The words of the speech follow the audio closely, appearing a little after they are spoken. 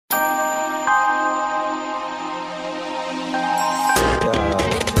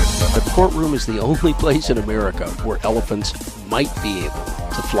courtroom is the only place in America where elephants might be able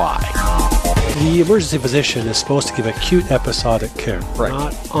to fly. The emergency physician is supposed to give acute episodic care,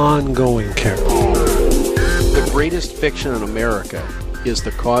 not ongoing care. The greatest fiction in America is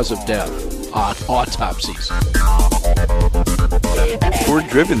the cause of death on autopsies. We're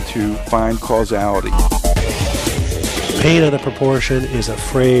driven to find causality. Pain out of proportion is a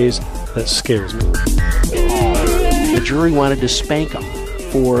phrase that scares me. The jury wanted to spank him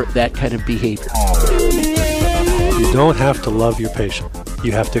for that kind of behavior. You don't have to love your patient.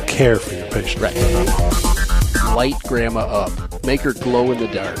 You have to care for your patient. Right. Light grandma up. Make her glow in the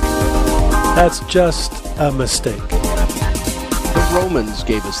dark. That's just a mistake. The Romans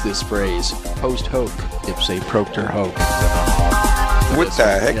gave us this phrase, post hoc, ipse propter hoc. What the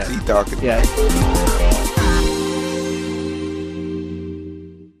heck is he talking about? Yeah.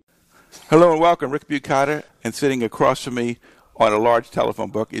 Hello and welcome. Rick Bucata, and sitting across from me on a large telephone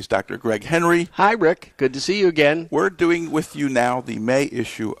book is Dr. Greg Henry. Hi, Rick. Good to see you again. We're doing with you now the May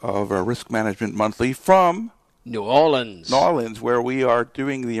issue of our Risk Management Monthly from New Orleans, where we are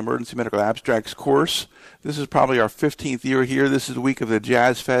doing the Emergency Medical Abstracts course. This is probably our 15th year here. This is the week of the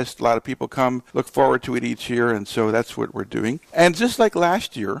Jazz Fest. A lot of people come, look forward to it each year, and so that's what we're doing. And just like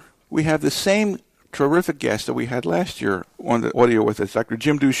last year, we have the same terrific guest that we had last year on the audio with us, Dr.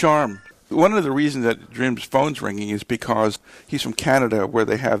 Jim Ducharme. One of the reasons that Jim's phone's ringing is because he's from Canada, where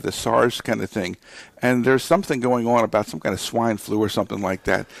they have the SARS kind of thing. And there's something going on about some kind of swine flu or something like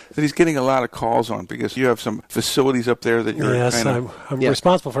that he's getting a lot of calls on, because you have some facilities up there that you're I'm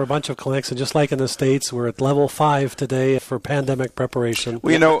responsible for a bunch of clinics, and just like in the States, we're at level 5 today for pandemic preparation.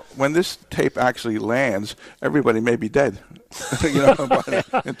 Well, you know, when this tape actually lands, everybody may be dead.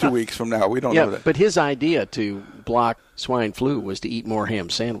 In 2 weeks from now. We don't know that. But his idea to block swine flu was to eat more ham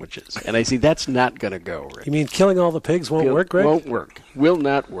sandwiches. And I see that's not going to go, Rick. You mean killing all the pigs won't work, Greg? Won't work. Will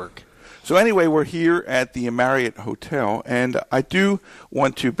not work. So anyway, we're here at the Marriott Hotel, and I do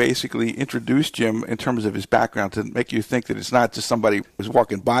want to basically introduce Jim in terms of his background to make you think that it's not just somebody who was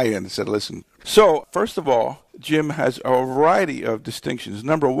walking by and said, listen. So, first of all, Jim has a variety of distinctions.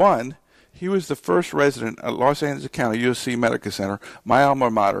 Number one, he was the first resident at Los Angeles County USC Medical Center, my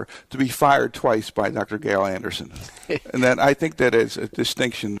alma mater, to be fired twice by Dr. Gail Anderson. And then I think that is a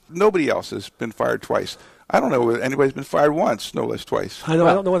distinction. Nobody else has been fired twice. I don't know whether anybody's been fired once, no less twice. I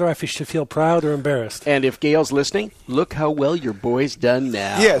don't know whether I should feel proud or embarrassed. And if Gail's listening, look how well your boy's done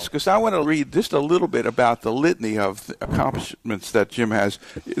now. Yes, because I want to read just a little bit about the litany of accomplishments that Jim has.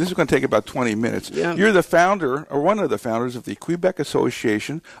 This is going to take about 20 minutes. Yeah. You're the founder, or one of the founders, of the Quebec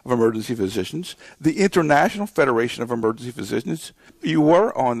Association of Emergency Physicians, the International Federation of Emergency Physicians. You were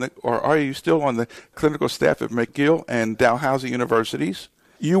or are you still on the clinical staff at McGill and Dalhousie Universities?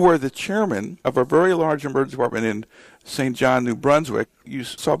 You were the chairman of a very large emergency department in St. John, New Brunswick. You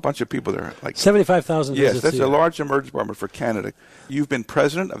saw a bunch of people there. Like 75,000 visits. Yes, that's a large emergency department for Canada. You've been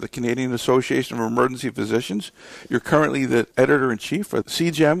president of the Canadian Association of Emergency Physicians. You're currently the editor-in-chief for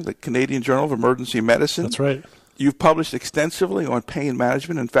CGEM, the Canadian Journal of Emergency Medicine. That's right. You've published extensively on pain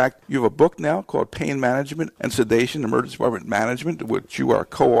management. In fact, you have a book now called Pain Management and Sedation, Emergency Department Management, which you are a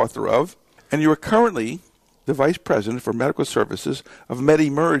co-author of. And you are currently the Vice President for Medical Services of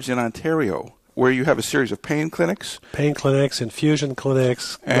MedEmerge in Ontario, where you have a series of pain clinics, infusion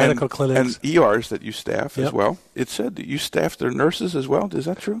clinics, medical clinics. And ERs that you staff as well. It said that you staff their nurses as well. Is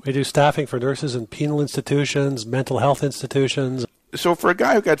that true? We do staffing for nurses in penal institutions, mental health institutions. So for a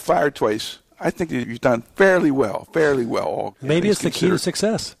guy who got fired twice, I think that you've done fairly well. Maybe it's the key to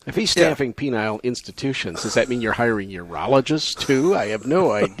success. If he's staffing penile institutions, does that mean you're hiring urologists too? I have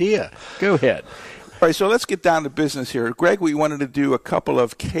no idea. Go ahead. All right, so let's get down to business here. Greg, we wanted to do a couple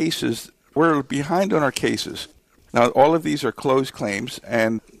of cases. We're behind on our cases. Now, all of these are closed claims,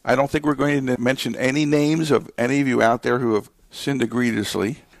 and I don't think we're going to mention any names of any of you out there who have sinned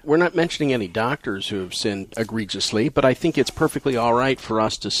egregiously. We're not mentioning any doctors who have sinned egregiously, but I think it's perfectly all right for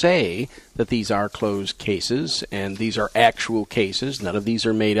us to say that these are closed cases, and these are actual cases. None of these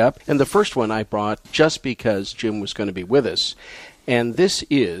are made up. And the first one I brought just because Jim was going to be with us. And this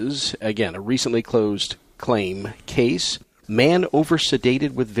is, again, a recently closed claim case. Man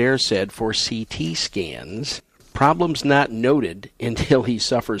over-sedated with Versed for CT scans. Problems not noted until he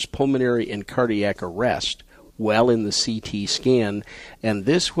suffers pulmonary and cardiac arrest while in the CT scan. And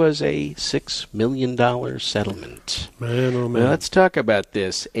this was a $6 million settlement. Man, oh man. Now, let's talk about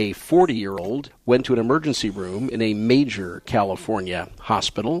this. A 40-year-old went to an emergency room in a major California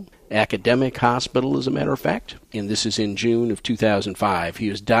hospital. Academic hospital, as a matter of fact, and this is in June of 2005. He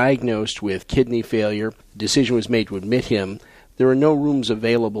was diagnosed with kidney failure. The decision was made to admit him. There were no rooms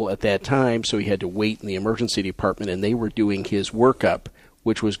available at that time, so he had to wait in the emergency department, and they were doing his workup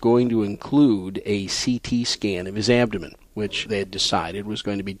which was going to include a CT scan of his abdomen, which they had decided was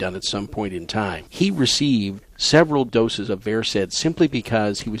going to be done at some point in time. He received several doses of Versed simply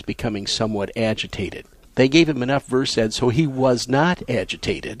because he was becoming somewhat agitated. They gave him enough Versed so he was not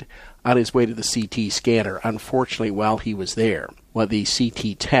agitated on his way to the CT scanner, unfortunately, while he was there. Well, the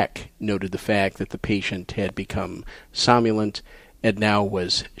CT tech noted the fact that the patient had become somnolent and now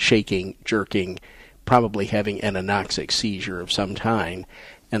was shaking, jerking, probably having an anoxic seizure of some kind,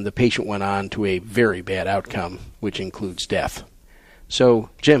 and the patient went on to a very bad outcome, which includes death. So,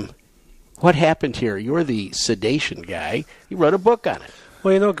 Jim, what happened here? You're the sedation guy. You wrote a book on it.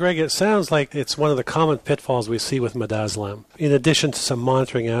 Well, Greg, it sounds like it's one of the common pitfalls we see with midazolam, in addition to some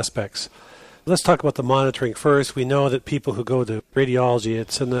monitoring aspects. Let's talk about the monitoring first. We know that people who go to radiology,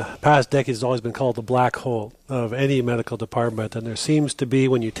 it's in the past decades always been called the black hole of any medical department, and there seems to be,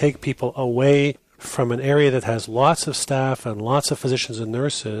 when you take people away from an area that has lots of staff and lots of physicians and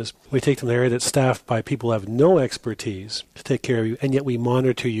nurses, we take them to an area that's staffed by people who have no expertise to take care of you, and yet we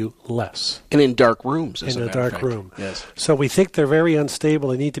monitor you less. And in dark rooms, as in a dark room. Yes. So we think they're very unstable,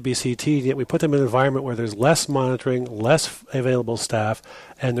 they need to be CT'd, yet we put them in an environment where there's less monitoring, less available staff,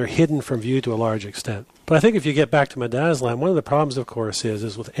 and they're hidden from view to a large extent. But I think if you get back to midazolam, one of the problems, of course,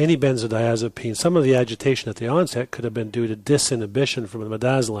 is with any benzodiazepine, some of the agitation at the onset could have been due to disinhibition from the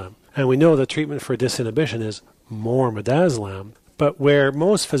midazolam. And we know the treatment for disinhibition is more midazolam. But where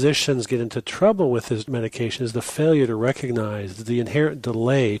most physicians get into trouble with this medication is the failure to recognize the inherent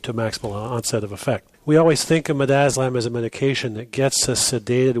delay to maximal onset of effect. We always think of midazolam as a medication that gets us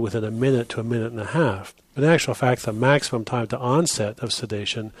sedated within a minute to a minute and a half. But in actual fact, the maximum time to onset of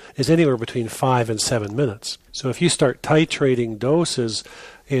sedation is anywhere between 5 and 7 minutes. So if you start titrating doses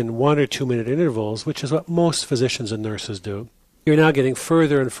in 1 or 2 minute intervals, which is what most physicians and nurses do, you're now getting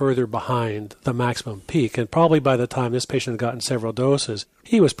further and further behind the maximum peak. And probably by the time this patient had gotten several doses,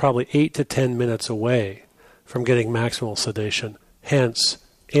 he was probably 8 to 10 minutes away from getting maximal sedation. Hence,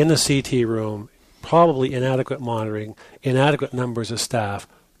 in the CT room, probably inadequate monitoring, inadequate numbers of staff,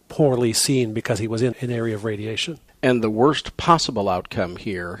 poorly seen because he was in an area of radiation. And the worst possible outcome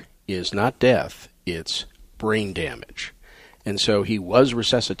here is not death, it's brain damage. And so he was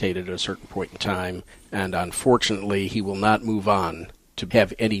resuscitated at a certain point in time, and unfortunately he will not move on to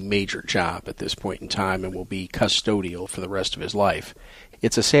have any major job at this point in time and will be custodial for the rest of his life.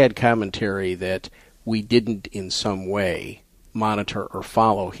 It's a sad commentary that we didn't in some way monitor or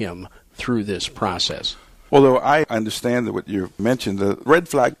follow him through this process. Although I understand that what you've mentioned, the red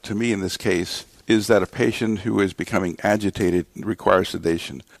flag to me in this case is that a patient who is becoming agitated requires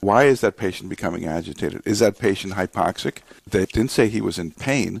sedation. Why is that patient becoming agitated? Is that patient hypoxic? They didn't say he was in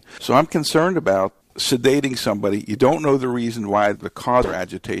pain. So I'm concerned about sedating somebody. You don't know the reason why, the cause of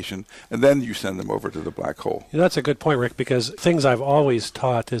agitation, and then you send them over to the black hole. That's a good point, Rick, because things I've always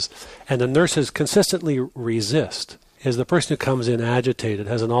taught is, and the nurses consistently resist, is the person who comes in agitated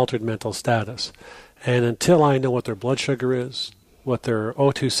has an altered mental status. And until I know what their blood sugar is, what their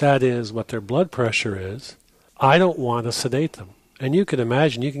O2 sat is, what their blood pressure is, I don't want to sedate them. And you can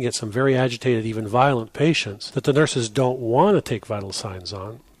imagine you can get some very agitated, even violent patients that the nurses don't want to take vital signs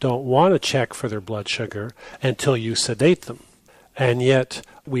on, don't want to check for their blood sugar until you sedate them. And yet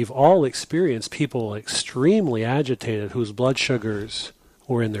we've all experienced people extremely agitated whose blood sugars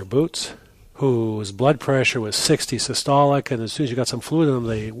were in their boots, whose blood pressure was 60 systolic, and as soon as you got some fluid in them,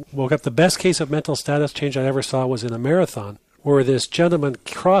 they woke up. The best case of mental status change I ever saw was in a marathon, where this gentleman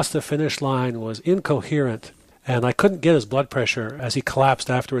crossed the finish line, was incoherent, and I couldn't get his blood pressure as he collapsed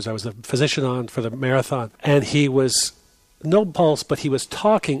afterwards. I was the physician on for the marathon, and he was no pulse, but he was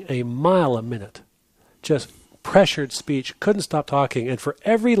talking a mile a minute, just pressured speech, couldn't stop talking, and for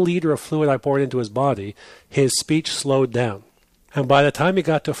every liter of fluid I poured into his body, his speech slowed down. And by the time he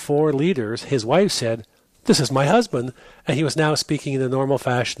got to 4 liters, his wife said, "This is my husband," and he was now speaking in a normal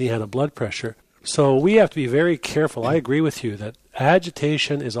fashion. He had a blood pressure. So we have to be very careful. I agree with you that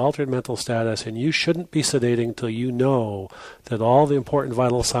agitation is altered mental status, and you shouldn't be sedating until you know that all the important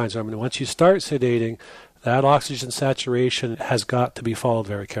vital signs are. I mean, once you start sedating, that oxygen saturation has got to be followed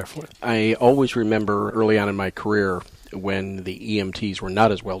very carefully. I always remember early on in my career when the EMTs were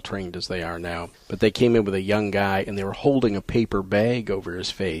not as well trained as they are now, but they came in with a young guy and they were holding a paper bag over his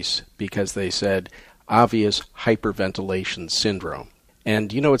face because they said obvious hyperventilation syndrome.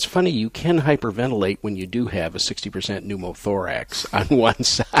 And, it's funny, you can hyperventilate when you do have a 60% pneumothorax on one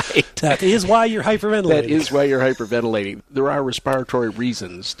side. That is why you're hyperventilating. That is why you're hyperventilating. There are respiratory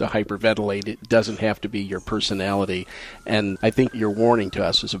reasons to hyperventilate. It doesn't have to be your personality. And I think your warning to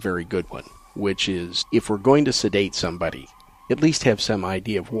us is a very good one, which is if we're going to sedate somebody, at least have some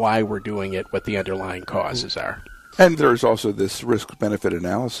idea of why we're doing it, what the underlying causes are. And there's also this risk-benefit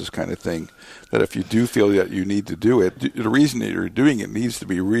analysis kind of thing, that if you do feel that you need to do it, the reason that you're doing it needs to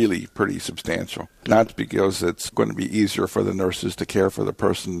be really pretty substantial. Not because it's going to be easier for the nurses to care for the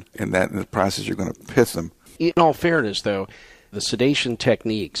person, and that in the process you're going to pit them. In all fairness, though, the sedation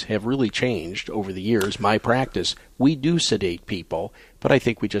techniques have really changed over the years. My practice, we do sedate people, but I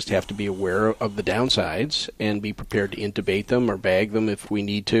think we just have to be aware of the downsides and be prepared to intubate them or bag them if we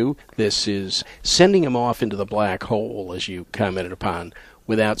need to. This is sending them off into the black hole, as you commented upon,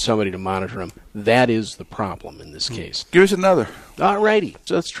 without somebody to monitor them. That is the problem in this case. Give us another. All righty,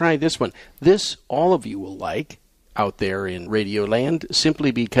 so let's try this one. This all of you will like out there in Radio Land,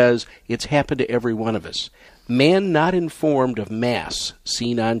 simply because it's happened to every one of us. Man not informed of mass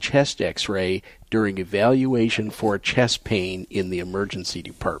seen on chest x-ray during evaluation for chest pain in the emergency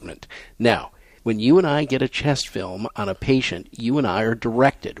department. Now, when you and I get a chest film on a patient, you and I are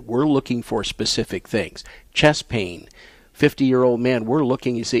directed. We're looking for specific things. Chest pain. 50-year-old man, we're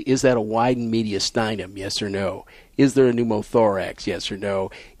looking, you say, is that a widened mediastinum, yes or no? Is there a pneumothorax, yes or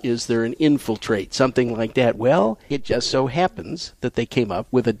no? Is there an infiltrate, something like that? Well, it just so happens that they came up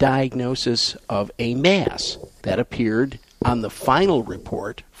with a diagnosis of a mass that appeared on the final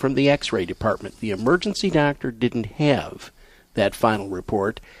report from the x-ray department. The emergency doctor didn't have that final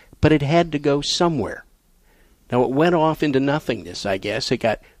report, but it had to go somewhere. Now, it went off into nothingness, I guess. It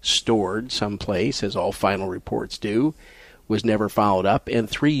got stored someplace, as all final reports do, was never followed up, and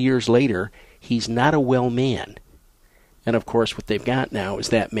 3 years later, he's not a well man. And, of course, what they've got now is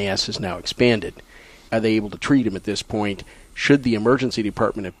that mass is now expanded. Are they able to treat him at this point? Should the emergency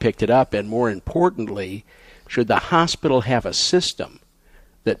department have picked it up? And more importantly, should the hospital have a system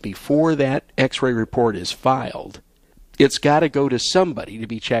that before that x-ray report is filed, it's got to go to somebody to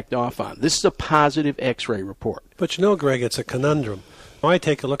be checked off on? This is a positive x-ray report. But you know, Greg, it's a conundrum. I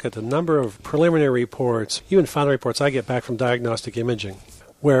take a look at the number of preliminary reports, even final reports I get back from diagnostic imaging,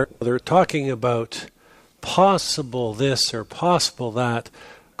 where they're talking about possible this or possible that,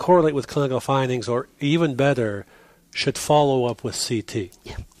 correlate with clinical findings, or even better, should follow up with CT.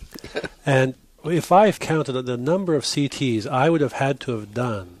 Yeah. And if I've counted the number of CTs I would have had to have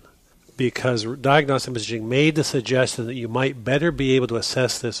done because diagnostic imaging made the suggestion that you might better be able to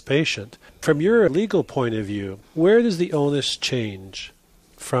assess this patient, from your legal point of view, where does the onus change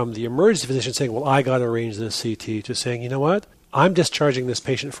from the emergency physician saying, well, I got to arrange this CT, to saying, you know what, I'm discharging this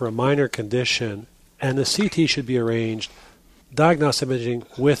patient for a minor condition, and the CT should be arranged, diagnostic imaging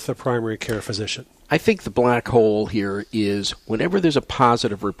with the primary care physician? I think the black hole here is whenever there's a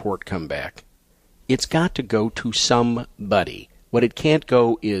positive report come back, it's got to go to somebody. What it can't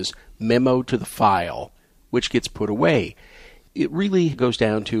go is memo to the file, which gets put away. It really goes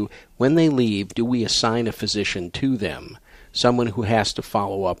down to, when they leave, do we assign a physician to them, someone who has to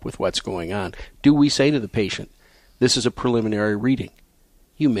follow up with what's going on? Do we say to the patient, this is a preliminary reading?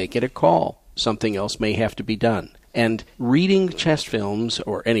 You may get a call. Something else may have to be done. And reading chest films,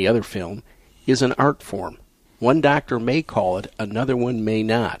 or any other film, is an art form. One doctor may call it, another one may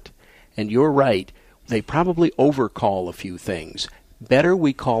not. And you're right, they probably overcall a few things. Better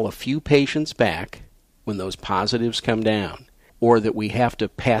we call a few patients back when those positives come down, or that we have to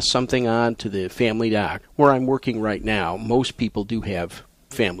pass something on to the family doc. Where I'm working right now, most people do have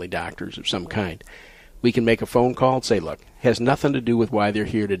family doctors of some kind. We can make a phone call and say, look, has nothing to do with why they're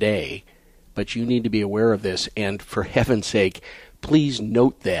here today, but you need to be aware of this, and for heaven's sake, please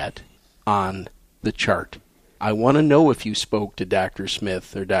note that on the chart. I want to know if you spoke to Dr.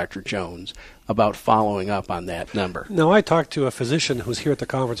 Smith or Dr. Jones about following up on that number. Now, I talked to a physician who's here at the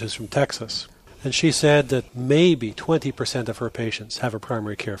conferences from Texas, and she said that maybe 20% of her patients have a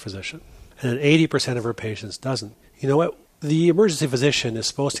primary care physician, and 80% of her patients doesn't. You know what? The emergency physician is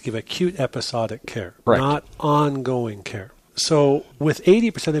supposed to give acute episodic care, Correct. Not ongoing care. So with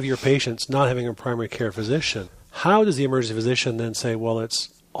 80% of your patients not having a primary care physician, how does the emergency physician then say, well, it's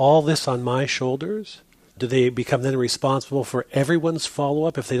all this on my shoulders? Do they become then responsible for everyone's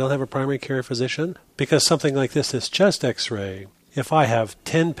follow-up if they don't have a primary care physician? Because something like this chest x-ray, if I have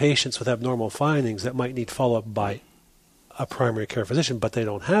 10 patients with abnormal findings that might need follow-up by a primary care physician, but they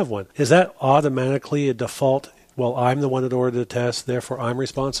don't have one, is that automatically a default? Well, I'm the one that ordered the test, therefore I'm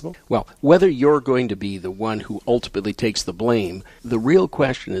responsible? Well, whether you're going to be the one who ultimately takes the blame, the real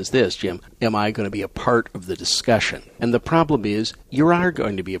question is this, Jim: am I going to be a part of the discussion? And the problem is, you are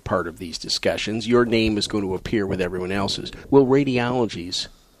going to be a part of these discussions. Your name is going to appear with everyone else's. Will radiology's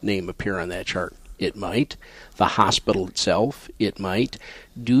name appear on that chart? It might. The hospital itself, it might.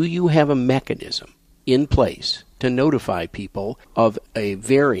 Do you have a mechanism in place to notify people of a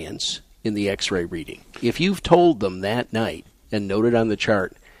variance in the x-ray reading? If you've told them that night and noted on the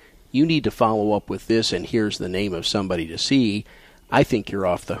chart, you need to follow up with this, and here's the name of somebody to see, I think you're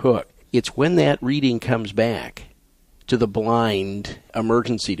off the hook. It's when that reading comes back to the blind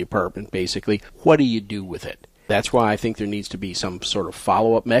emergency department, basically, what do you do with it? That's why I think there needs to be some sort of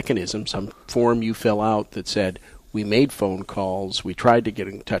follow-up mechanism, some form you fill out that said, we made phone calls, we tried to get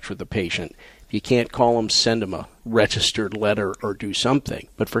in touch with the patient. If you can't call them, send them a registered letter or do something.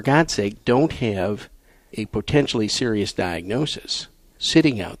 But for God's sake, don't have a potentially serious diagnosis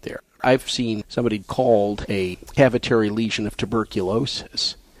sitting out there. I've seen somebody called a cavitary lesion of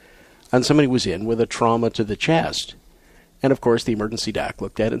tuberculosis, and somebody was in with a trauma to the chest. And, of course, the emergency doc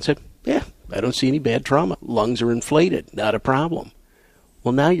looked at it and said, yeah, I don't see any bad trauma. Lungs are inflated. Not a problem.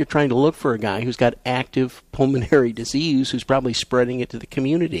 Well, now you're trying to look for a guy who's got active pulmonary disease who's probably spreading it to the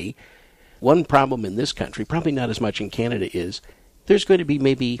community. One problem in this country, probably not as much in Canada, is there's going to be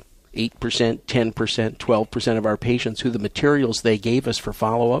maybe 8%, 10%, 12% of our patients who the materials they gave us for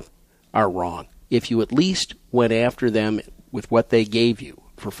follow-up are wrong. If you at least went after them with what they gave you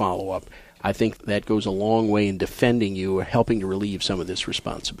for follow-up, I think that goes a long way in defending you or helping to relieve some of this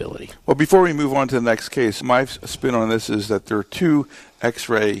responsibility. Well, before we move on to the next case, my spin on this is that there are two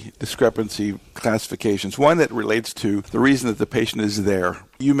X-ray discrepancy classifications. One that relates to the reason that the patient is there.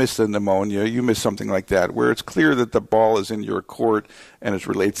 You missed a pneumonia, you missed something like that, where it's clear that the ball is in your court and it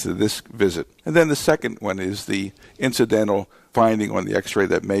relates to this visit. And then the second one is the incidental finding on the X-ray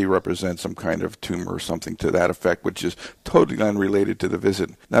that may represent some kind of tumor or something to that effect, which is totally unrelated to the visit.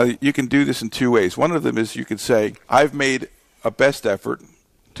 Now, you can do this in two ways. One of them is you could say, I've made a best effort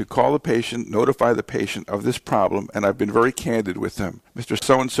to call the patient, notify the patient of this problem, and I've been very candid with them. Mr.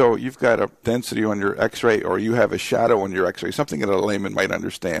 So-and-so, you've got a density on your X-ray, or you have a shadow on your X-ray, something that a layman might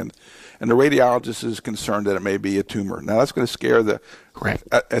understand. And the radiologist is concerned that it may be a tumor. Now, that's going to scare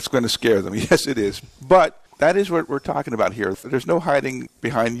that's going to scare them. Yes, it is. But that is what we're talking about here. There's no hiding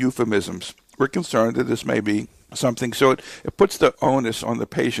behind euphemisms. We're concerned that this may be something. So it puts the onus on the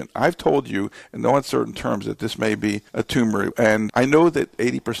patient. I've told you in no uncertain terms that this may be a tumor. And I know that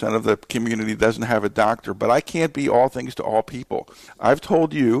 80% of the community doesn't have a doctor, but I can't be all things to all people. I've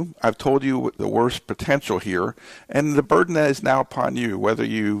told you the worst potential here, and the burden that is now upon you, whether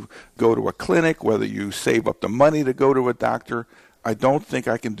you go to a clinic, whether you save up the money to go to a doctor. I don't think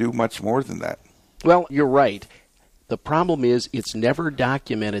I can do much more than that. Well, you're right. The problem is it's never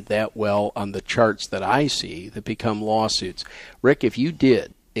documented that well on the charts that I see that become lawsuits. Rick, if you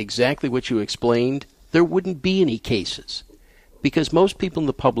did exactly what you explained, there wouldn't be any cases. Because most people in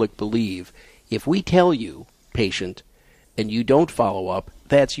the public believe if we tell you, patient, and you don't follow up,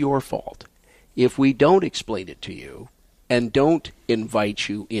 that's your fault. If we don't explain it to you and don't invite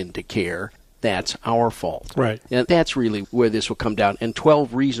you into care, that's our fault. Right. And that's really where this will come down. And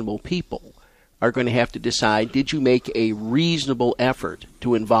 12 reasonable people are going to have to decide, did you make a reasonable effort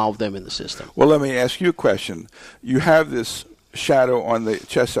to involve them in the system? Well, let me ask you a question. You have this shadow on the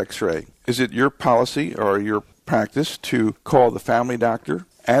chest X-ray. Is it your policy or your practice to call the family doctor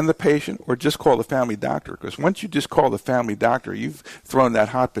and the patient, or just call the family doctor? Because once you just call the family doctor, you've thrown that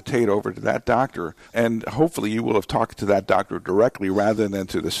hot potato over to that doctor, and hopefully you will have talked to that doctor directly rather than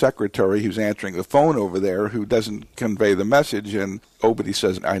to the secretary who's answering the phone over there who doesn't convey the message and nobody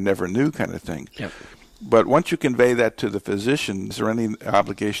says, I never knew kind of thing. Yep. But once you convey that to the physician, is there any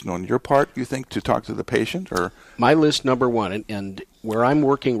obligation on your part, you think, to talk to the patient? Or my list number one, and where I'm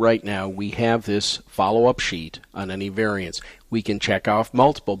working right now, we have this follow-up sheet on any variance. We can check off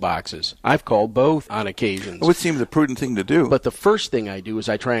multiple boxes. I've called both on occasions. It would seem the prudent thing to do. But the first thing I do is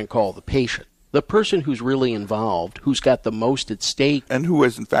I try and call the patient. The person who's really involved, who's got the most at stake. And who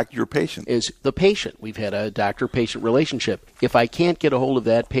is, in fact, your patient. Is the patient. We've had a doctor-patient relationship. If I can't get a hold of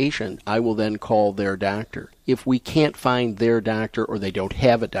that patient, I will then call their doctor. If we can't find their doctor or they don't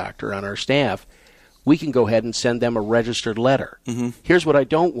have a doctor on our staff, we can go ahead and send them a registered letter. Mm-hmm. Here's what I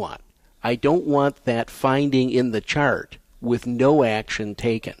don't want. I don't want that finding in the chart with no action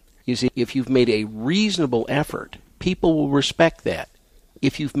taken. You see, if you've made a reasonable effort, people will respect that.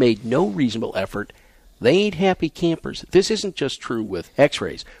 If you've made no reasonable effort, they ain't happy campers. This isn't just true with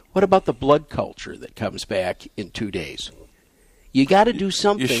X-rays. What about the blood culture that comes back in 2 days? You got to do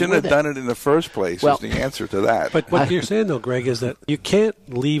something. You shouldn't have done it in the first place, is the answer to that. But what you're saying, though, Greg, is that you can't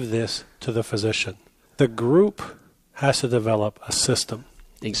leave this to the physician. The group has to develop a system.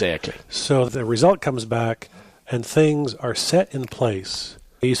 Exactly. So the result comes back and things are set in place.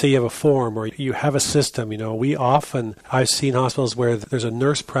 You say you have a form or you have a system. I've seen hospitals where there's a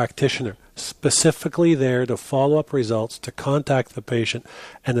nurse practitioner specifically there to follow up results, to contact the patient,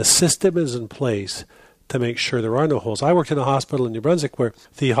 and the system is in place to make sure there are no holes. I worked in a hospital in New Brunswick where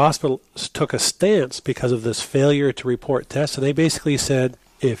the hospital took a stance because of this failure to report tests, and they basically said,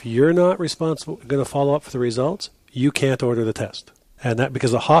 if you're not responsible, going to follow up for the results, you can't order the test. And that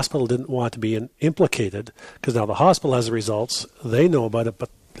because the hospital didn't want to be implicated, because now the hospital has the results, they know about it,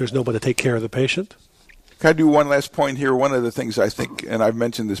 but there's nobody to take care of the patient. Can I do one last point here? One of the things I think, and I've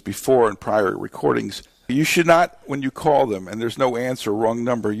mentioned this before in prior recordings, you should not, when you call them and there's no answer, wrong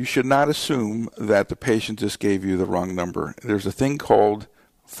number, you should not assume that the patient just gave you the wrong number. There's a thing called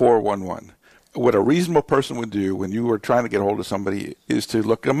 411. What a reasonable person would do when you are trying to get hold of somebody is to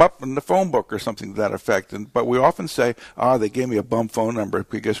look them up in the phone book or something to that effect. But we often say, they gave me a bum phone number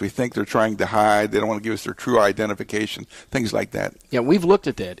because we think they're trying to hide. They don't want to give us their true identification, things like that. Yeah, we've looked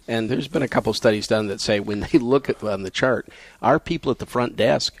at that, and there's been a couple studies done that say when they look at on the chart, our people at the front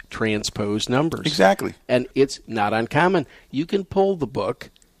desk transpose numbers. Exactly. And it's not uncommon. You can pull the book,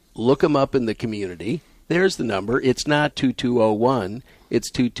 look them up in the community. There's the number. It's not 2201. It's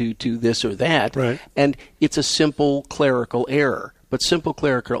 222 this or that. Right. And it's a simple clerical error. But simple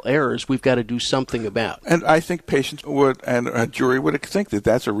clerical errors we've got to do something about. And I think patients would, and a jury would think that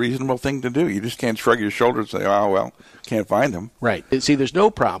that's a reasonable thing to do. You just can't shrug your shoulders and say, can't find them. Right. See, there's no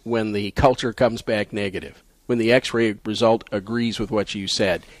problem when the culture comes back negative. When the x-ray result agrees with what you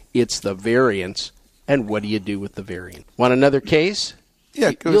said. It's the variance, and what do you do with the variant? Want another case?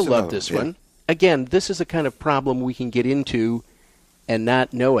 Yeah, you'll love this one. Again, this is a kind of problem we can get into and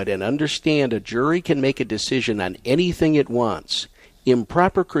not know it and understand a jury can make a decision on anything it wants.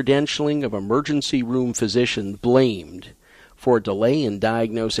 Improper credentialing of emergency room physician blamed for delay in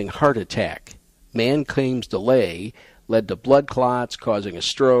diagnosing heart attack. Man claims delay led to blood clots causing a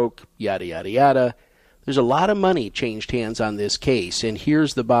stroke, yada, yada, yada. There's a lot of money changed hands on this case, and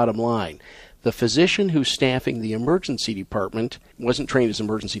here's the bottom line. The physician who's staffing the emergency department wasn't trained as an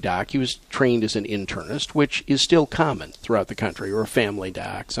emergency doc. He was trained as an internist, which is still common throughout the country, or a family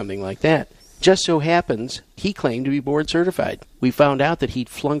doc, something like that. Just so happens, he claimed to be board certified. We found out that he'd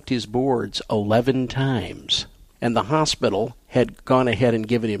flunked his boards 11 times, and the hospital had gone ahead and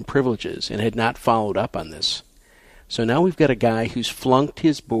given him privileges and had not followed up on this. So now we've got a guy who's flunked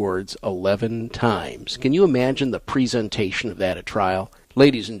his boards 11 times. Can you imagine the presentation of that at trial?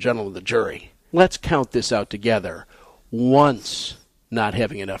 Ladies and gentlemen of the jury, let's count this out together. Once, not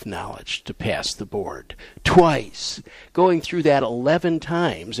having enough knowledge to pass the board. Twice, going through that 11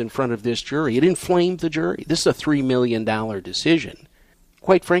 times in front of this jury. It inflamed the jury. This is a $3 million decision.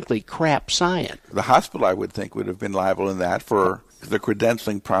 Quite frankly, crap science. The hospital, I would think, would have been liable in that for the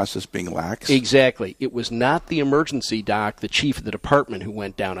credentialing process being lax. Exactly. It was not the emergency doc, the chief of the department, who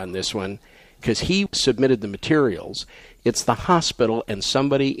went down on this one, because he submitted the materials. It's the hospital and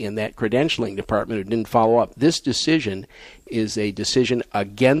somebody in that credentialing department who didn't follow up. This decision is a decision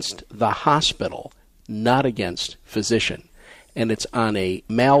against the hospital, not against physician. And it's on a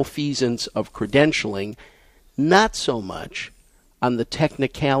malfeasance of credentialing, not so much on the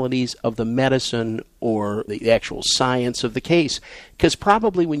technicalities of the medicine or the actual science of the case. Because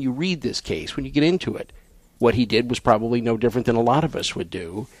probably when you read this case, when you get into it, what he did was probably no different than a lot of us would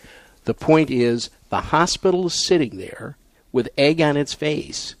do. The point is, the hospital is sitting there with egg on its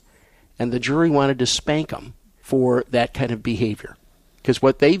face, and the jury wanted to spank them for that kind of behavior. Because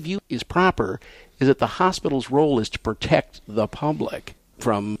what they view is proper is that the hospital's role is to protect the public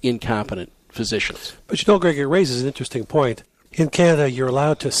from incompetent physicians. But you know, Greg, it raises an interesting point. In Canada, you're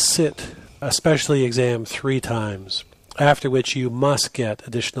allowed to sit a specialty exam 3 times, after which you must get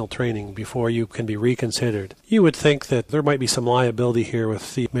additional training before you can be reconsidered. You would think that there might be some liability here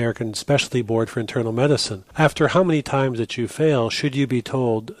with the American Specialty Board for Internal Medicine. After how many times that you fail, should you be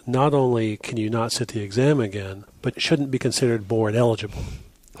told not only can you not sit the exam again, but shouldn't be considered board eligible?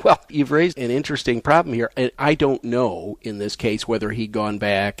 Well, you've raised an interesting problem here. And I don't know in this case whether he'd gone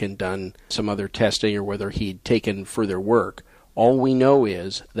back and done some other testing or whether he'd taken further work. All we know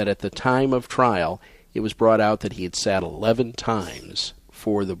is that at the time of trial, it was brought out that he had sat 11 times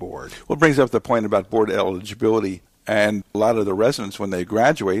for the board. Well, it brings up the point about board eligibility. And a lot of the residents, when they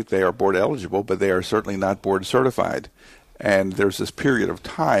graduate, they are board eligible, but they are certainly not board certified. And there's this period of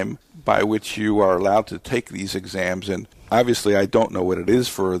time by which you are allowed to take these exams. And obviously, I don't know what it is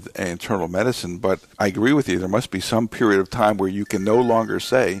for internal medicine, but I agree with you. There must be some period of time where you can no longer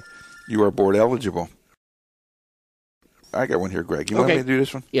say you are board eligible. I got one here, Greg. You want me to do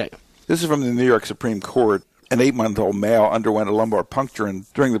this one? Yeah. This is from the New York Supreme Court. An 8-month-old male underwent a lumbar puncture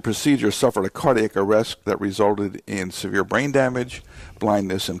and during the procedure suffered a cardiac arrest that resulted in severe brain damage,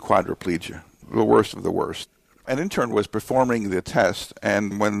 blindness, and quadriplegia. The worst of the worst. An intern was performing the test,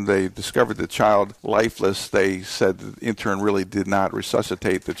 and when they discovered the child lifeless, they said the intern really did not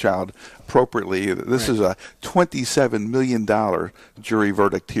resuscitate the child appropriately. This is a $27 million jury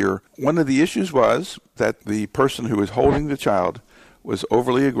verdict here. One of the issues was that the person who was holding the child was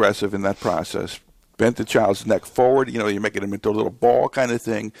overly aggressive in that process, bent the child's neck forward, you're making him into a little ball kind of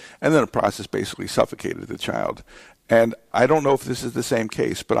thing, and then the process basically suffocated the child. And I don't know if this is the same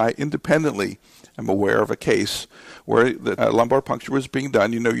case, but I independently am aware of a case where the lumbar puncture was being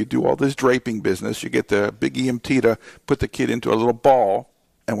done. You do all this draping business. You get the big EMT to put the kid into a little ball,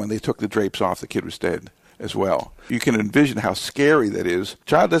 and when they took the drapes off, the kid was dead as well. You can envision how scary that is. The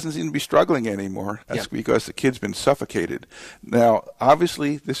child doesn't seem to be struggling anymore. That's because the kid's been suffocated. Now,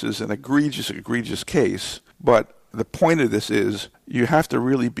 obviously, this is an egregious case, but the point of this is you have to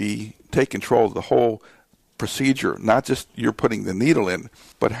really take control of the whole procedure, not just you're putting the needle in,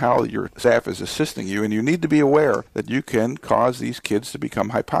 but how your staff is assisting you. And you need to be aware that you can cause these kids to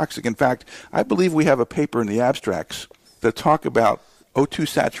become hypoxic. In fact, I believe we have a paper in the abstracts that talk about O2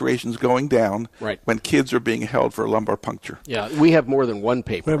 saturations going down when kids are being held for a lumbar puncture. Yeah, we have more than one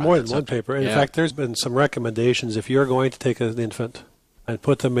paper. We have more than one paper. In fact, there's been some recommendations if you're going to take an infant and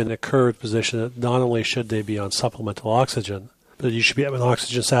put them in a curved position, that not only should they be on supplemental oxygen, that you should be having an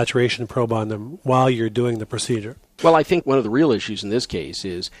oxygen saturation probe on them while you're doing the procedure. Well, I think one of the real issues in this case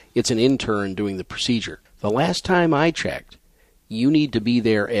is it's an intern doing the procedure. The last time I checked, you need to be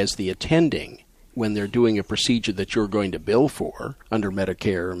there as the attending when they're doing a procedure that you're going to bill for under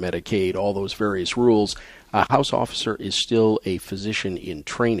Medicare, Medicaid, all those various rules. A house officer is still a physician in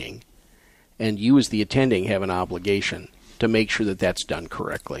training, and you as the attending have an obligation to make sure that that's done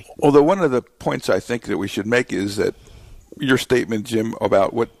correctly. Although one of the points I think that we should make is that your statement, Jim,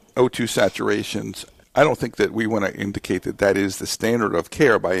 about what O2 saturations, I don't think that we want to indicate that that is the standard of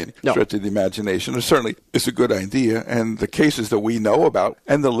care by any stretch of the imagination. It certainly is a good idea, and the cases that we know about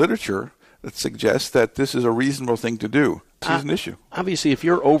and the literature that suggests that this is a reasonable thing to do. This is an issue. Obviously, if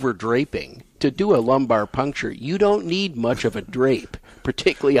you're over-draping, to do a lumbar puncture, you don't need much of a drape,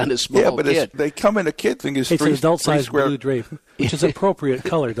 particularly on a small kid. Yeah, but they come in a kid thing. It's an adult-sized blue drape, which is appropriate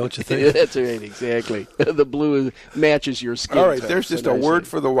color, don't you think? That's right, exactly. The blue matches your skin. All right, there's just a word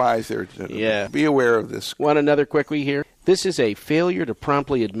for the wise there. Yeah. Be aware of this. Want another quickly here? This is a failure to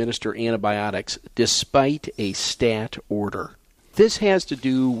promptly administer antibiotics despite a stat order. This has to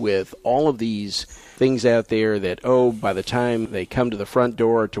do with all of these things out there that, by the time they come to the front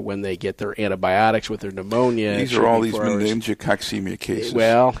door to when they get their antibiotics with their pneumonia. These are all these meningococcemia cases.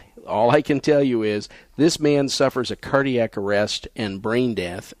 Well, all I can tell you is this man suffers a cardiac arrest and brain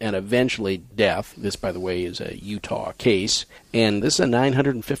death and eventually death. This, by the way, is a Utah case. And this is a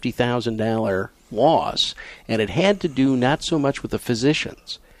 $950,000 loss. And it had to do not so much with the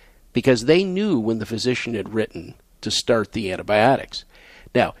physicians, because they knew when the physician had written to start the antibiotics.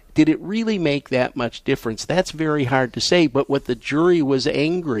 Now, did it really make that much difference? That's very hard to say, but what the jury was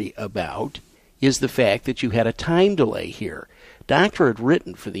angry about is the fact that you had a time delay here. Doctor had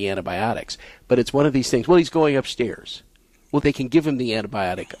written for the antibiotics, but it's one of these things, he's going upstairs. Well, they can give him the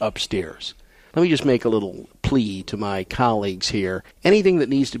antibiotic upstairs. Let me just make a little plea to my colleagues here. Anything that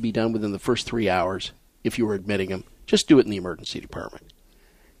needs to be done within the first 3 hours, if you were admitting him, just do it in the emergency department,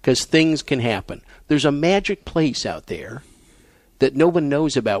 because things can happen. There's a magic place out there that no one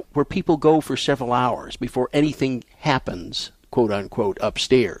knows about where people go for several hours before anything happens, quote unquote,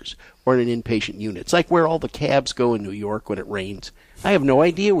 upstairs or in an inpatient unit. It's like where all the cabs go in New York when it rains. I have no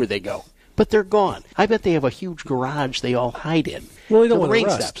idea where they go, but they're gone. I bet they have a huge garage they all hide in. Well, they don't want to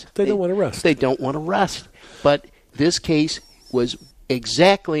rest. They don't want to rest. They don't want to rest. But this case was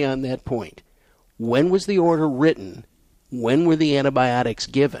exactly on that point. When was the order written? When were the antibiotics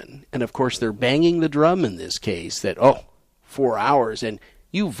given? And, of course, they're banging the drum in this case that, 4 hours, and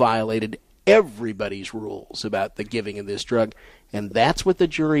you violated everybody's rules about the giving of this drug. And that's what the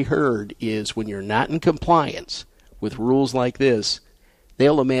jury heard, is when you're not in compliance with rules like this,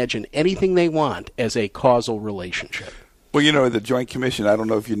 they'll imagine anything they want as a causal relationship. Well, the Joint Commission, I don't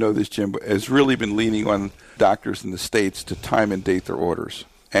know if you know this, Jim, but has really been leaning on doctors in the states to time and date their orders.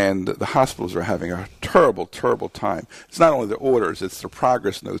 And the hospitals are having a terrible, terrible time. It's not only the orders, it's the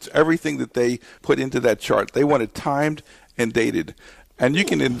progress notes. Everything that they put into that chart, they want it timed and dated. And you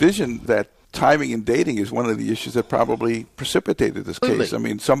can envision that timing and dating is one of the issues that probably precipitated this case. I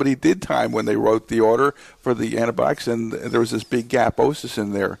mean, somebody did time when they wrote the order for the antibiotics, and there was this big gaposis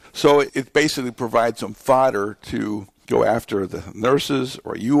in there. So it basically provides some fodder to go after the nurses,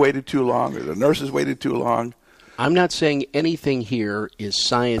 or you waited too long, or the nurses waited too long. I'm not saying anything here is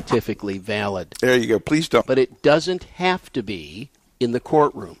scientifically valid. There you go. Please don't. But it doesn't have to be in the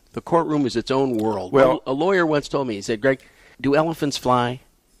courtroom. The courtroom is its own world. Well, a lawyer once told me, he said, Greg, do elephants fly?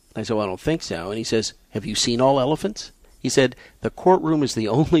 I said, well, I don't think so. And he says, have you seen all elephants? He said, the courtroom is the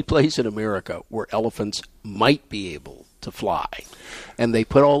only place in America where elephants might be able to fly. And they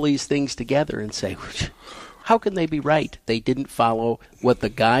put all these things together and say, How can they be right? They didn't follow what the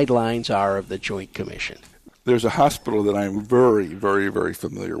guidelines are of the Joint Commission. There's a hospital that I'm very, very, very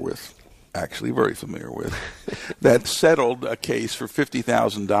familiar with, actually very familiar with, that settled a case for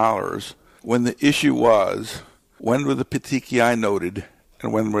 $50,000 when the issue was, when were the petechiae noted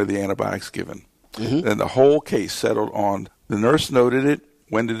and when were the antibiotics given? Mm-hmm. And the whole case settled on the nurse noted it,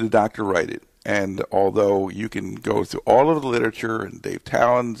 when did the doctor write it? And although you can go through all of the literature, and Dave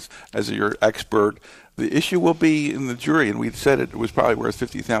Tallons as your expert, the issue will be in the jury, and we said it was probably worth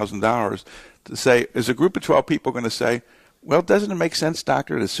 $50,000, to say, is a group of 12 people going to say, well, doesn't it make sense,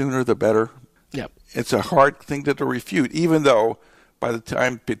 doctor, the sooner the better? Yep. It's a hard thing to refute, even though by the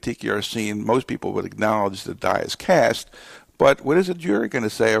time petechiae are seen, most people would acknowledge the die is cast. But what is a jury going to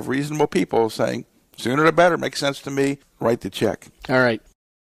say of reasonable people saying, sooner the better, makes sense to me, write the check? All right.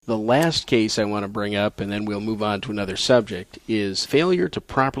 The last case I want to bring up, and then we'll move on to another subject, is failure to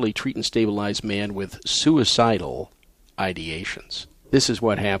properly treat and stabilize man with suicidal ideations. This is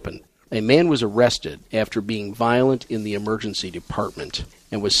what happened. A man was arrested after being violent in the emergency department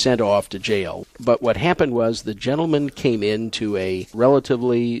and was sent off to jail. But what happened was the gentleman came into a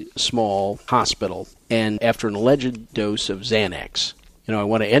relatively small hospital, and after an alleged dose of Xanax, I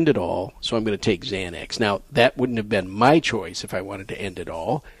want to end it all, so I'm going to take Xanax. Now, that wouldn't have been my choice if I wanted to end it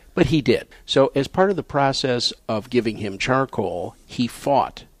all, but he did. So as part of the process of giving him charcoal, he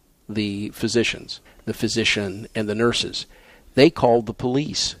fought the physicians, the physician and the nurses. They called the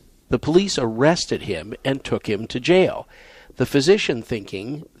police. The police arrested him and took him to jail. The physician,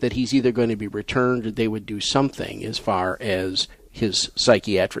 thinking that he's either going to be returned or they would do something as far as his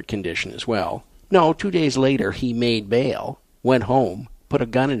psychiatric condition as well. No, 2 days later, he made bail, went home, put a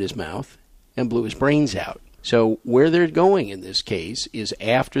gun in his mouth, and blew his brains out. So where they're going in this case is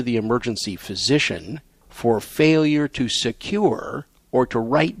after the emergency physician for failure to secure or to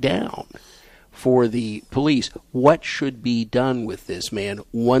write down for the police what should be done with this man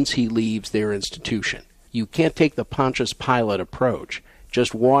once he leaves their institution. You can't take the Pontius Pilate approach.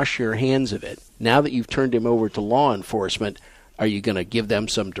 Just wash your hands of it. Now that you've turned him over to law enforcement, are you going to give them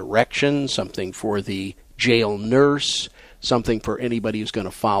some direction, something for the jail nurse, something for anybody who's going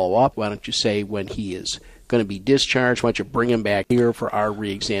to follow up? Why don't you say when he is going to be discharged, why don't you bring him back here for our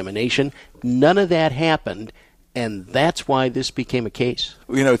reexamination? None of that happened, and that's why this became a case.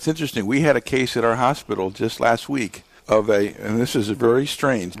 It's interesting. We had a case at our hospital just last week and this is very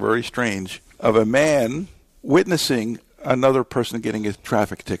strange, of a man witnessing another person getting a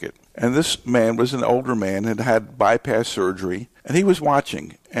traffic ticket. And this man was an older man, had bypass surgery, and he was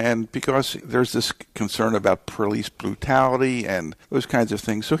watching. And because there's this concern about police brutality and those kinds of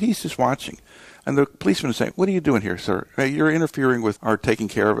things, so he's just watching. And the policeman is saying, what are you doing here, sir? You're interfering with our taking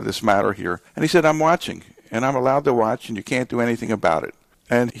care of this matter here. And he said, I'm watching, and I'm allowed to watch, and you can't do anything about it.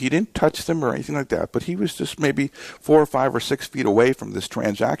 And he didn't touch them or anything like that, but he was just maybe 4 or 5 or 6 feet away from this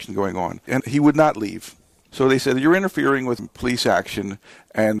transaction going on, and he would not leave. So they said, you're interfering with police action,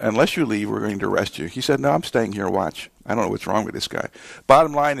 and unless you leave, we're going to arrest you. He said, no, I'm staying here to watch. I don't know what's wrong with this guy.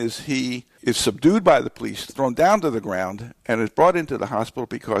 Bottom line is he is subdued by the police, thrown down to the ground, and is brought into the hospital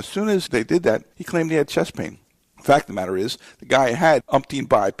because as soon as they did that, he claimed he had chest pain. The fact of the matter is, the guy had umpteen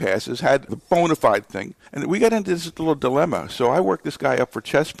bypasses, had the bona fide thing, and we got into this little dilemma. So I worked this guy up for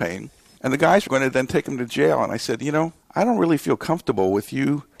chest pain, and the guys were going to then take him to jail, and I said, I don't really feel comfortable with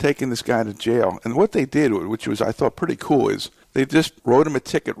you taking this guy to jail. And what they did, which was I thought pretty cool, is they just wrote him a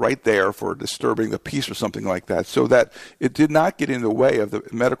ticket right there for disturbing the peace or something like that, so that it did not get in the way of the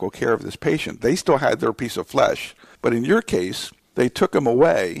medical care of this patient. They still had their piece of flesh. But in your case, they took him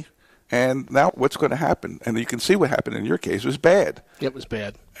away, and now what's going to happen? And you can see what happened in your case. It was bad. It was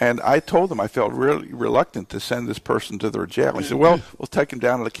bad. And I told them I felt really reluctant to send this person to their jail. I said, well, we'll take him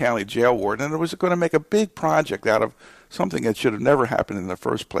down to the county jail ward. And it was going to make a big project out of something that should have never happened in the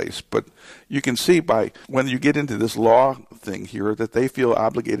first place. But you can see by when you get into this law thing here that they feel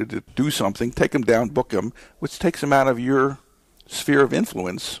obligated to do something, take him down, book him, which takes him out of your sphere of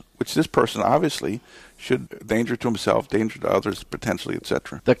influence, which this person obviously should danger to himself, danger to others potentially,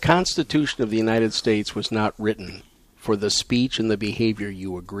 etc. The Constitution of the United States was not written for the speech and the behavior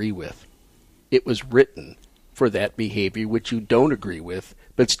you agree with. It was written for that behavior which you don't agree with,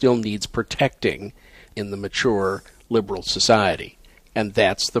 but still needs protecting in the mature liberal society. And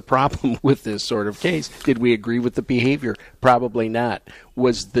that's the problem with this sort of case. Did we agree with the behavior? Probably not.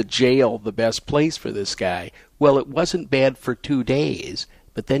 Was the jail the best place for this guy? Well, it wasn't bad for 2 days,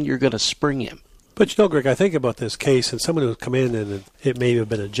 but then you're going to spring him. But Greg, I think about this case, and someone who's come in, and it may have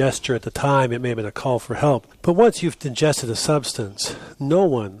been a gesture at the time, it may have been a call for help. But once you've ingested a substance, no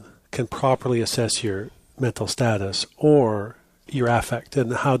one can properly assess your mental status or your affect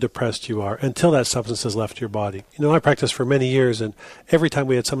and how depressed you are until that substance has left your body. I practiced for many years, and every time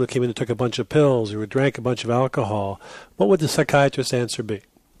we had someone who came in and took a bunch of pills or drank a bunch of alcohol, what would the psychiatrist's answer be?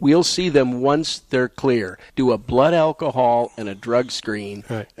 We'll see them once they're clear. Do a blood alcohol and a drug screen,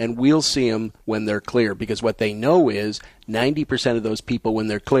 right, and we'll see them when they're clear, because what they know is 90% of those people, when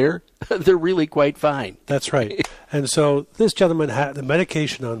they're clear, they're really quite fine. That's right. And so this gentleman had the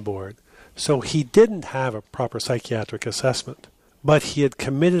medication on board, so he didn't have a proper psychiatric assessment, but he had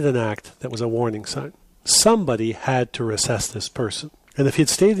committed an act that was a warning sign. Somebody had to assess this person. And if he had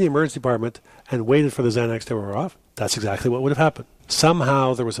stayed in the emergency department and waited for the Xanax to wear off, that's exactly what would have happened.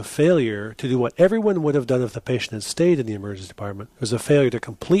 Somehow there was a failure to do what everyone would have done if the patient had stayed in the emergency department. There was a failure to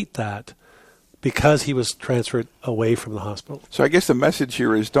complete that because he was transferred away from the hospital. So I guess the message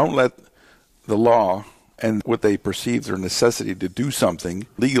here is don't let the law and what they perceive their necessity to do something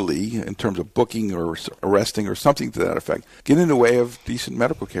legally in terms of booking or arresting or something to that effect get in the way of decent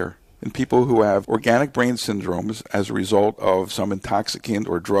medical care in people who have organic brain syndromes as a result of some intoxicant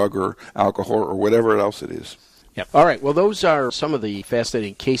or drug or alcohol or whatever else it is. Yep. All right. Well, those are some of the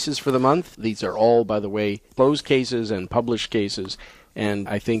fascinating cases for the month. These are all, by the way, closed cases and published cases. And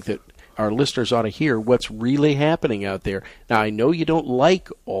I think that our listeners ought to hear what's really happening out there. Now, I know you don't like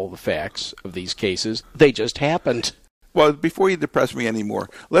all the facts of these cases. They just happened. Well, before you depress me anymore,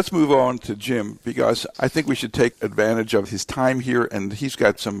 let's move on to Jim, because I think we should take advantage of his time here, and he's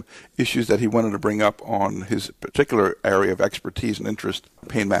got some issues that he wanted to bring up on his particular area of expertise and interest,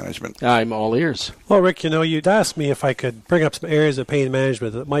 pain management. I'm all ears. Well, Rick, you'd asked me if I could bring up some areas of pain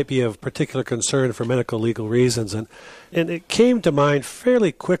management that might be of particular concern for medical legal reasons, and it came to mind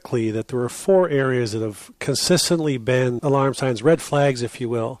fairly quickly that there were 4 areas that have consistently been alarm signs, red flags, if you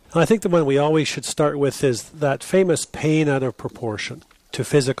will. And I think the one we always should start with is that famous pain out of proportion to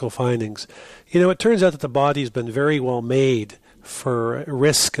physical findings. It turns out that the body's been very well made for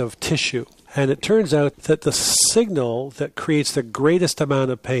risk of tissue. And it turns out that the signal that creates the greatest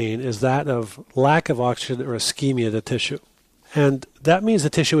amount of pain is that of lack of oxygen or ischemia of the tissue. And that means the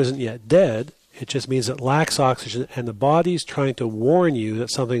tissue isn't yet dead. It just means it lacks oxygen, and the body's trying to warn you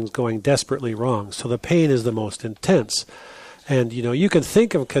that something's going desperately wrong. So the pain is the most intense. And, you can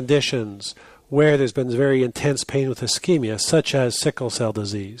think of conditions where there's been very intense pain with ischemia, such as sickle cell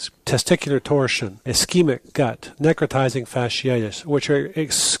disease, testicular torsion, ischemic gut, necrotizing fasciitis, which are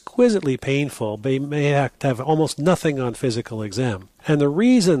exquisitely painful. They may have to have almost nothing on physical exam. And the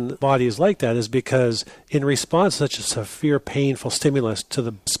reason the body is like that is because in response to such a severe painful stimulus to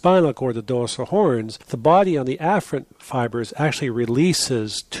the spinal cord, the dorsal horns, the body on the afferent fibers actually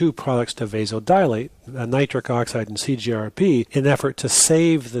releases 2 products to vasodilate, nitric oxide and CGRP, in an effort to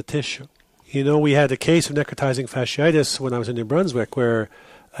save the tissue. We had a case of necrotizing fasciitis when I was in New Brunswick where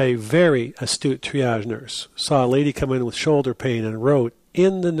a very astute triage nurse saw a lady come in with shoulder pain and wrote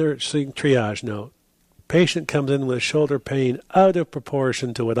in the nursing triage note, patient comes in with shoulder pain out of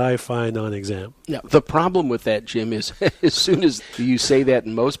proportion to what I find on exam. Now, the problem with that, Jim, is as soon as you say that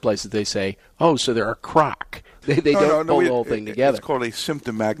in most places, they say, oh, so they're a crock. They don't pull the whole thing together. It's called a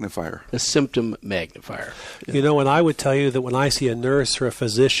symptom magnifier. A symptom magnifier. Yeah. And I would tell you that when I see a nurse or a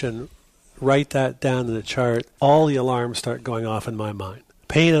physician write that down in the chart, all the alarms start going off in my mind.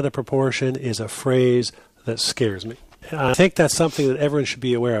 Pain out of proportion is a phrase that scares me. And I think that's something that everyone should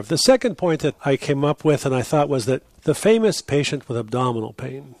be aware of. The second point that I came up with and I thought was that the famous patient with abdominal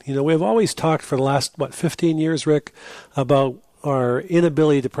pain. We've always talked for the last, 15 years, Rick, about our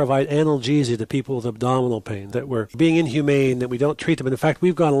inability to provide analgesia to people with abdominal pain, that we're being inhumane, that we don't treat them. And in fact,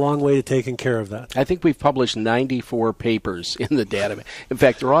 we've gone a long way to taking care of that. I think we've published 94 papers in the database. In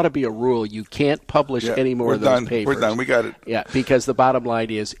fact, there ought to be a rule. You can't publish any more of those papers. We're done. We got it. Yeah, because the bottom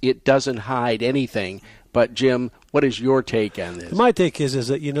line is it doesn't hide anything. But, Jim, what is your take on this? My take is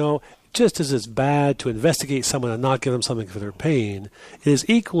that, just as it's bad to investigate someone and not give them something for their pain, it is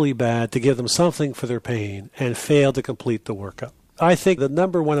equally bad to give them something for their pain and fail to complete the workup. I think the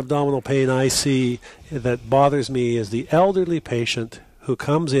number one abdominal pain I see that bothers me is the elderly patient who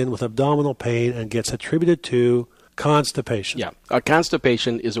comes in with abdominal pain and gets attributed to constipation. Yeah,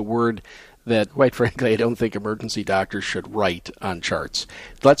 constipation is a word that, quite frankly, I don't think emergency doctors should write on charts.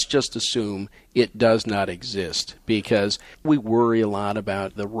 Let's just assume it does not exist, because we worry a lot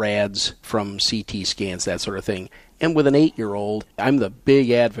about the RADs from CT scans, that sort of thing. And with an 8-year-old, I'm the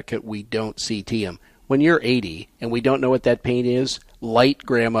big advocate we don't CT them. When you're 80 and we don't know what that pain is, light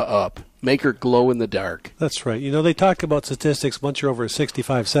grandma up. Make her glow in the dark. That's right. They talk about statistics once you're over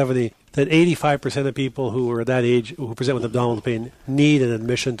 65, 70. that 85% of people who are at that age who present with abdominal pain need an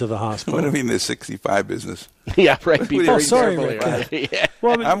admission to the hospital. What do you mean the 65 business? Yeah, right. Oh, sorry, Rick. Yeah.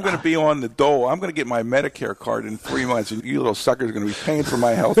 Well, I mean, I'm going to be on the dole. I'm going to get my Medicare card in 3 months, and you little suckers are going to be paying for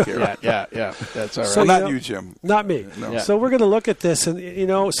my health care. Yeah. That's all right. So, Well, not you, Jim. Not me. No. Yeah. So we're going to look at this,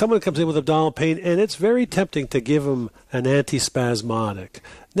 and someone comes in with abdominal pain, and it's very tempting to give them an antispasmodic,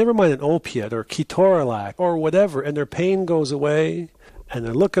 never mind an opiate or ketorolac or whatever, and their pain goes away, and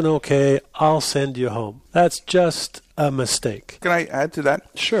they're looking okay. I'll send you home. That's just a mistake. Can I add to that?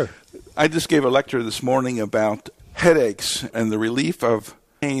 Sure. I just gave a lecture this morning about headaches and the relief of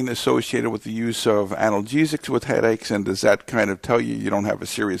pain associated with the use of analgesics with headaches, and does that kind of tell you don't have a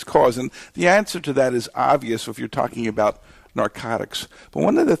serious cause? And the answer to that is obvious if you're talking about narcotics. But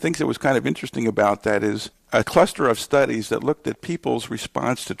one of the things that was kind of interesting about that is a cluster of studies that looked at people's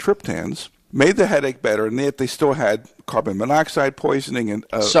response to triptans made the headache better, and yet they still had carbon monoxide poisoning and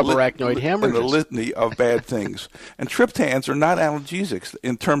subarachnoid and hemorrhages, a litany of bad things. And triptans are not analgesics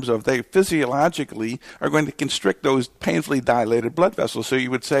in terms of they physiologically are going to constrict those painfully dilated blood vessels. So you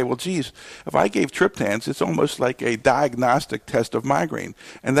would say, well, geez, if I gave triptans, it's almost like a diagnostic test of migraine.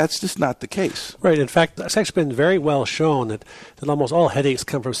 And that's just not the case. Right. In fact, it's actually been very well shown that almost all headaches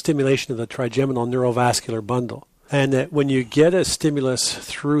come from stimulation of the trigeminal neurovascular bundle. And that when you get a stimulus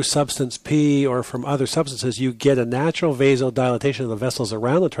through substance P or from other substances, you get a natural vasodilatation of the vessels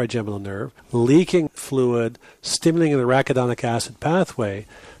around the trigeminal nerve, leaking fluid, stimulating the arachidonic acid pathway.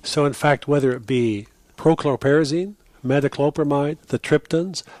 So, in fact, whether it be prochlorperazine, metoclopramide, the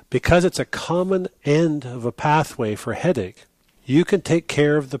triptans, because it's a common end of a pathway for headache, you can take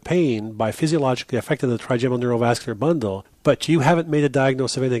care of the pain by physiologically affecting the trigeminal neurovascular bundle, but you haven't made a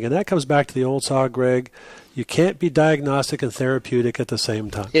diagnosis of anything. And that comes back to the old saw, Greg. You can't be diagnostic and therapeutic at the same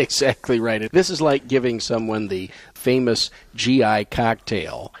time. Exactly right. This is like giving someone the famous GI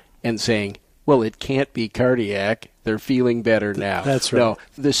cocktail and saying, well, it can't be cardiac. They're feeling better now. That's right. No,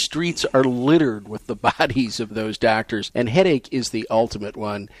 the streets are littered with the bodies of those doctors, and headache is the ultimate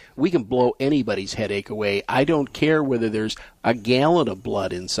one. We can blow anybody's headache away. I don't care whether there's a gallon of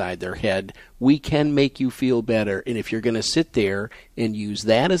blood inside their head. We can make you feel better, and if you're going to sit there and use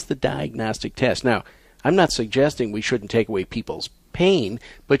that as the diagnostic test. Now, I'm not suggesting we shouldn't take away people's pain,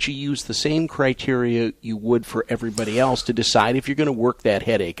 but you use the same criteria you would for everybody else to decide if you're going to work that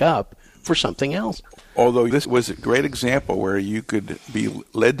headache up for something else. Although this was a great example where you could be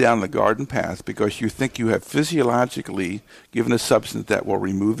led down the garden path because you think you have physiologically given a substance that will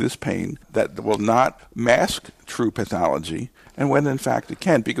remove this pain, that will not mask true pathology, and when in fact it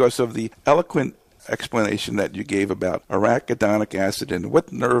can, because of the eloquent explanation that you gave about arachidonic acid and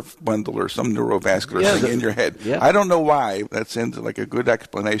what nerve bundle or some neurovascular thing in your head. Yeah. I don't know why. That sounds like a good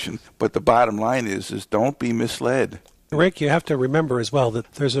explanation, but the bottom line is don't be misled. Rick, you have to remember as well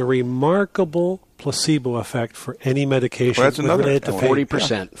that there's a remarkable placebo effect for any medication Well, that's another related to pain.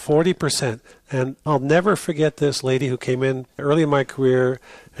 40%. 40%. And I'll never forget this lady who came in early in my career,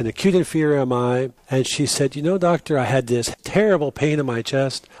 an acute inferior MI, and she said, doctor, I had this terrible pain in my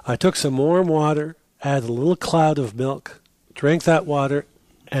chest. I took some warm water, added a little cloud of milk, drank that water,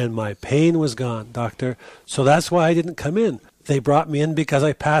 and my pain was gone, doctor. So that's why I didn't come in. They brought me in because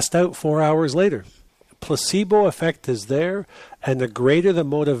I passed out 4 hours later. Placebo effect is there, and the greater the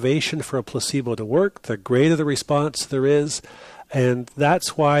motivation for a placebo to work, the greater the response there is. And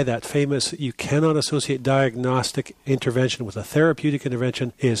that's why that famous you cannot associate diagnostic intervention with a therapeutic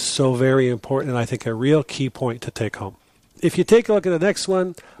intervention is so very important, and I think a real key point to take home. If you take a look at the next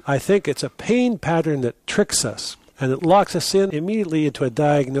one, I think it's a pain pattern that tricks us, and it locks us in immediately into a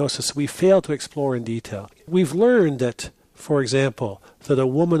diagnosis we fail to explore in detail. We've learned that, for example, that a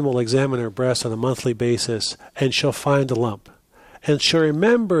woman will examine her breast on a monthly basis and she'll find a lump. And she'll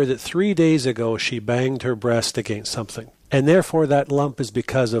remember that 3 days ago she banged her breast against something. And therefore that lump is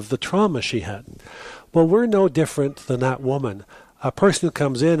because of the trauma she had. Well, we're no different than that woman. A person who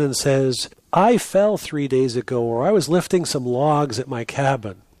comes in and says, I fell 3 days ago, or I was lifting some logs at my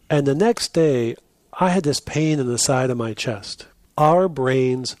cabin, and the next day I had this pain in the side of my chest. Our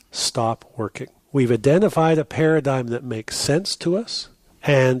brains stop working. We've identified a paradigm that makes sense to us,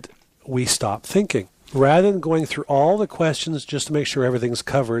 and we stop thinking. Rather than going through all the questions just to make sure everything's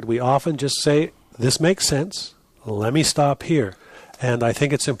covered, we often just say, this makes sense, let me stop here. And I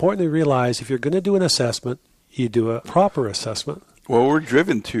think it's important to realize if you're going to do an assessment, you do a proper assessment. Well, we're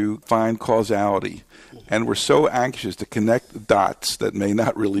driven to find causality, and we're so anxious to connect dots that may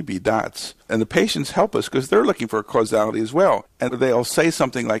not really be dots. And the patients help us because they're looking for causality as well. And they'll say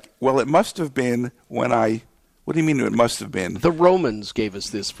something like, well, it must have been when I... What do you mean it must have been? The Romans gave us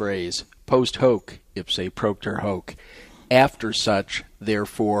this phrase, post hoc, ipse propter hoc. After such,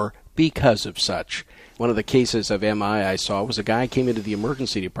 therefore, because of such. One of the cases of MI I saw was a guy came into the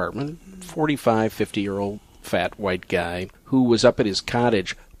emergency department, 45, 50-year-old fat white guy, who was up at his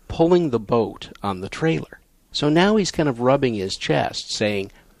cottage pulling the boat on the trailer. So now he's kind of rubbing his chest,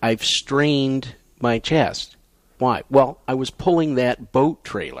 saying, I've strained my chest. Why? Well, I was pulling that boat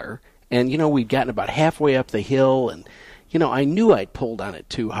trailer, and, we'd gotten about halfway up the hill, and, I knew I'd pulled on it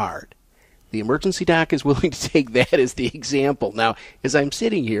too hard. The emergency doc is willing to take that as the example. Now, as I'm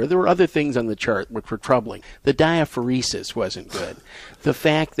sitting here, there were other things on the chart which were troubling. The diaphoresis wasn't good. The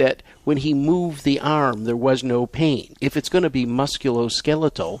fact that when he moved the arm, there was no pain. If it's going to be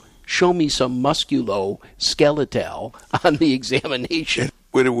musculoskeletal, show me some musculoskeletal on the examination. It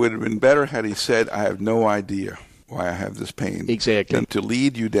would have been better had he said, I have no idea why I have this pain. Exactly. Than to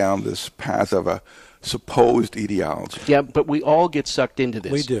lead you down this path of a supposed etiology. Yeah, but we all get sucked into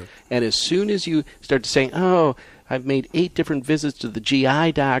this. We do. And as soon as you start to say, I've made 8 different visits to the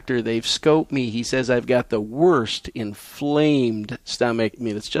GI doctor, they've scoped me, he says I've got the worst inflamed stomach,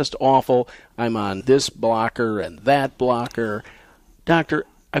 it's just awful, I'm on this blocker and that blocker. Doctor,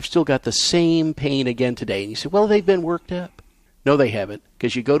 I've still got the same pain again today. And you say, well, they've been worked up. No, they haven't,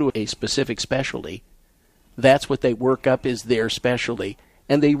 because you go to a specific specialty. That's what they work up is their specialty.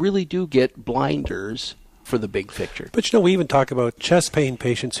 And they really do get blinders for the big picture. But we even talk about chest pain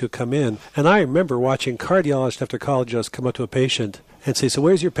patients who come in. And I remember watching cardiologists after cardiologists come up to a patient and say, so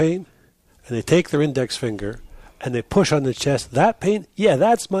where's your pain? And they take their index finger and they push on the chest. That pain? Yeah,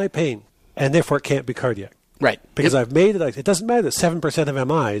 that's my pain. And therefore it can't be cardiac. Right. Because I've made it. It doesn't matter that 7% of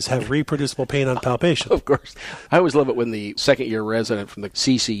MIs have reproducible pain on palpation. Of course. I always love it when the second-year resident from the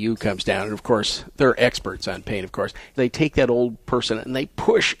CCU comes down. And, of course, they're experts on pain, of course. They take that old person and they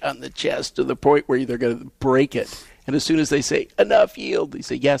push on the chest to the point where they're going to break it. And as soon as they say, enough yield, they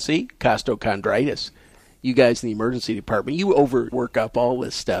say, yeah, see, costochondritis. You guys in the emergency department, you overwork up all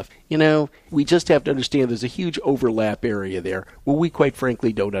this stuff. We just have to understand there's a huge overlap area there where we quite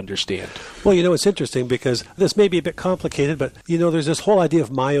frankly don't understand. Well, it's interesting because this may be a bit complicated, but, there's this whole idea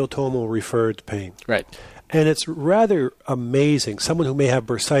of myotomal referred pain. Right. And it's rather amazing. Someone who may have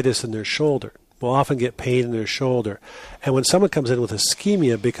bursitis in their shoulder will often get pain in their shoulder. And when someone comes in with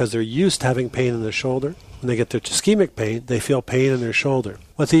ischemia because they're used to having pain in their shoulder, when they get their ischemic pain, they feel pain in their shoulder.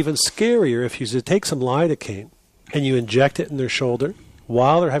 What's even scarier, if you take some lidocaine and you inject it in their shoulder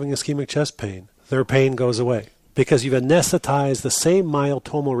while they're having ischemic chest pain, their pain goes away. Because you've anesthetized the same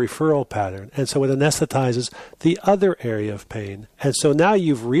myotomal referral pattern, and so it anesthetizes the other area of pain. And so now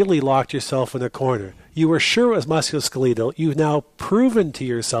you've really locked yourself in a corner. You were sure it was musculoskeletal. You've now proven to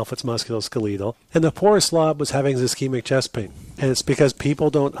yourself it's musculoskeletal. And the poor slob was having ischemic chest pain. And it's because people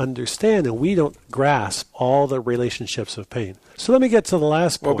don't understand and we don't grasp all the relationships of pain. So let me get to the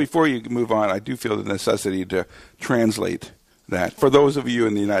last point. Well, before you move on, I do feel the necessity to translate that. For those of you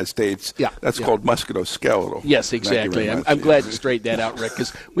in the United States, that's called musculoskeletal. Yes, exactly. I'm glad you straightened that out, Rick,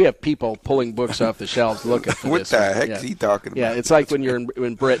 because we have people pulling books off the shelves looking for what this. What the heck is he talking about? Yeah, it's like when you're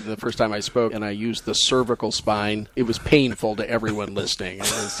in Britain, the first time I spoke, and I used the cervical spine. It was painful to everyone listening.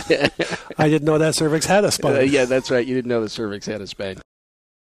 I didn't know that cervix had a spine. Yeah, that's right. You didn't know the cervix had a spine.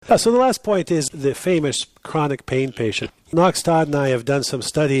 So the last point is the famous chronic pain patient. Knox Todd and I have done some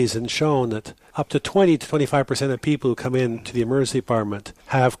studies and shown that up to 20 to 25% of people who come into the emergency department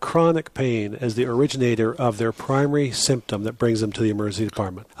have chronic pain as the originator of their primary symptom that brings them to the emergency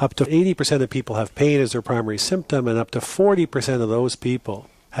department. Up to 80% of people have pain as their primary symptom, and up to 40% of those people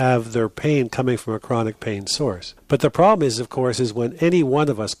have their pain coming from a chronic pain source. But the problem is, of course, is when any one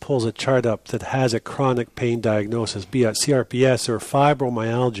of us pulls a chart up that has a chronic pain diagnosis, be it CRPS or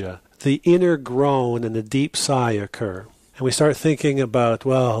fibromyalgia, the inner groan and the deep sigh occur. And we start thinking about,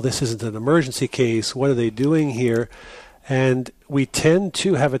 well, this isn't an emergency case. What are they doing here? And we tend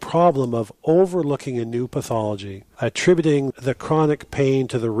to have a problem of overlooking a new pathology, attributing the chronic pain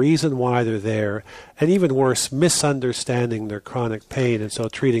to the reason why they're there, and even worse, misunderstanding their chronic pain and so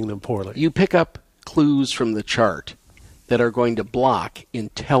treating them poorly. You pick up clues from the chart that are going to block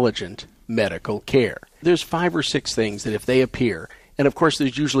intelligent medical care. There's 5 or 6 things that if they appear, and of course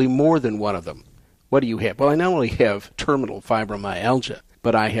there's usually more than one of them. What do you have? Well, I not only have terminal fibromyalgia,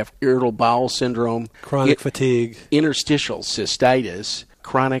 but I have irritable bowel syndrome, chronic fatigue, interstitial cystitis,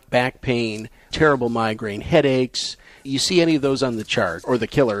 chronic back pain, terrible migraine headaches. You see any of those on the chart, or the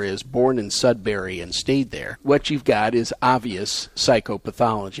killer is born in Sudbury and stayed there. What you've got is obvious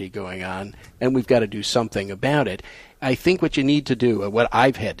psychopathology going on, and we've got to do something about it. I think what you need to do, and what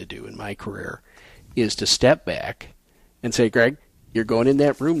I've had to do in my career, is to step back and say, Greg, you're going in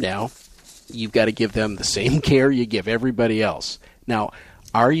that room now. You've got to give them the same care you give everybody else. Now,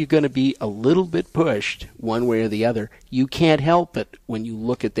 Are you going to be a little bit pushed one way or the other? You can't help it when you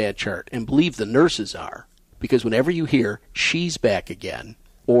look at that chart. And believe the nurses are. Because whenever you hear, she's back again,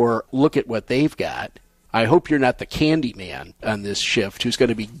 or look at what they've got, I hope you're not the candy man on this shift who's going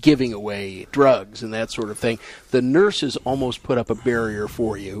to be giving away drugs and that sort of thing. The nurses almost put up a barrier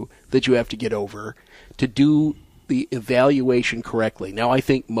for you that you have to get over to do the evaluation correctly. Now, I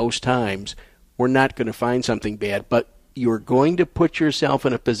think most times we're not going to find something bad, but you're going to put yourself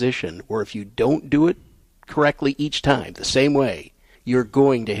in a position where if you don't do it correctly each time, the same way, you're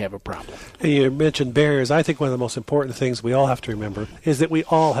going to have a problem. And you mentioned barriers. I think one of the most important things we all have to remember is that we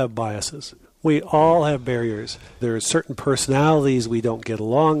all have biases. We all have barriers. There are certain personalities we don't get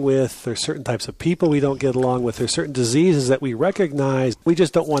along with. There's certain types of people we don't get along with. There's certain diseases that we recognize. We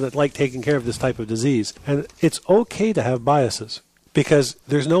just don't want to like taking care of this type of disease. And it's okay to have biases because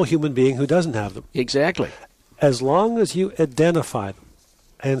there's no human being who doesn't have them. Exactly. As long as you identify them.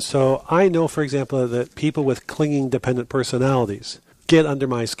 And so I know, for example, that people with clinging dependent personalities get under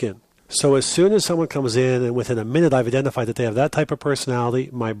my skin. So as soon as someone comes in and within a minute I've identified that they have that type of personality,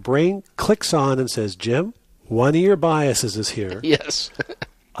 my brain clicks on and says, Jim, one of your biases is here. Yes.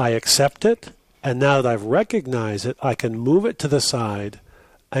 I accept it, and now that I've recognized it, I can move it to the side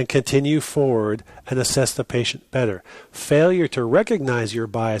and continue forward and assess the patient better. Failure to recognize your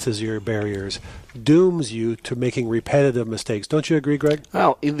biases, your barriers, dooms you to making repetitive mistakes. Don't you agree, Greg?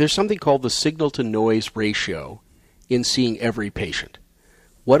 Well, there's something called the signal-to-noise ratio in seeing every patient.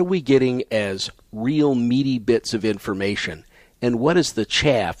 What are we getting as real meaty bits of information? And what is the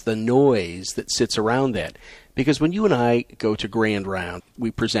chaff, the noise that sits around that? Because when you and I go to Grand Round,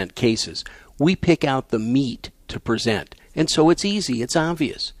 we present cases. We pick out the meat to present. And so it's easy. It's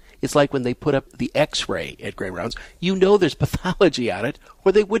obvious. It's like when they put up the X-ray at Grand Rounds. You know there's pathology on it,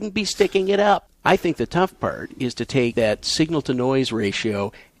 or they wouldn't be sticking it up. I think the tough part is to take that signal-to-noise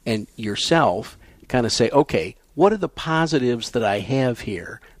ratio and yourself kind of say, okay, what are the positives that I have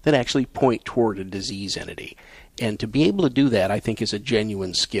here that actually point toward a disease entity? And to be able to do that, I think, is a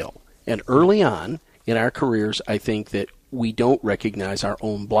genuine skill. And early on in our careers, I think that we don't recognize our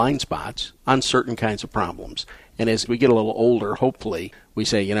own blind spots on certain kinds of problems. And as we get a little older, hopefully, we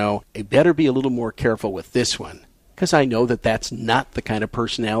say, I better be a little more careful with this one, because I know that that's not the kind of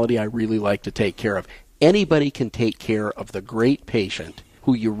personality I really like to take care of. Anybody can take care of the great patient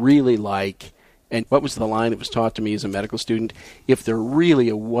who you really like. And what was the line that was taught to me as a medical student? If they're really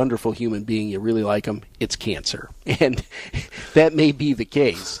a wonderful human being, you really like them, it's cancer. And that may be the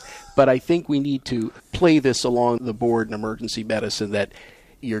case. But I think we need to play this along the board in emergency medicine that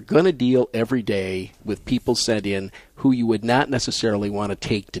you're going to deal every day with people sent in who you would not necessarily want to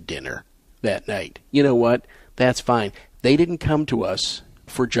take to dinner that night. You know what? That's fine. They didn't come to us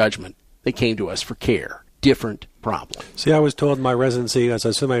for judgment. They came to us for care. Different problem. See, I was told in my residency, as I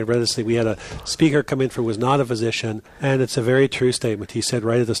was in my residency, we had a speaker come in who was not a physician, and it's a very true statement. He said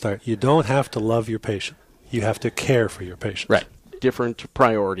right at the start, you don't have to love your patient. You have to care for your patient. Right. Different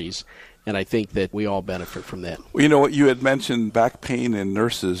priorities, and I think that we all benefit from that. Well, you know what? You had mentioned back pain in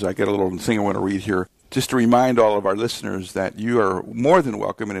nurses. I got a little thing I want to read here. Just to remind all of our listeners that you are more than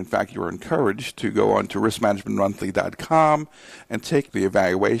welcome, and in fact you are encouraged to go on to riskmanagementmonthly.com and take the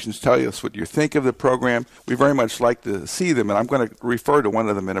evaluations, tell us what you think of the program. We very much like to see them, and I'm going to refer to one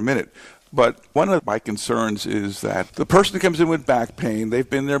of them in a minute. But one of my concerns is that the person comes in with back pain, they've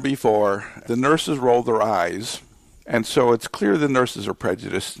been there before, the nurses roll their eyes, and so it's clear the nurses are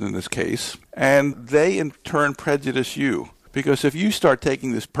prejudiced in this case, and they in turn prejudice you. Because if you start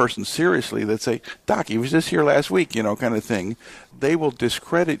taking this person seriously, let's say, Doc, he was just here last week, kind of thing, they will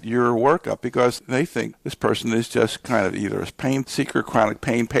discredit your workup because they think this person is just kind of either a pain seeker, chronic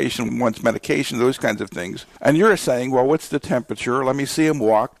pain patient, wants medication, those kinds of things. And you're saying, well, what's the temperature? Let me see them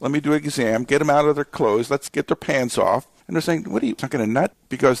walk. Let me do an exam. Get them out of their clothes. Let's get their pants off. And they're saying, what are you, not going to nut?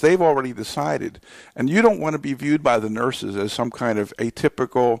 Because they've already decided. And you don't want to be viewed by the nurses as some kind of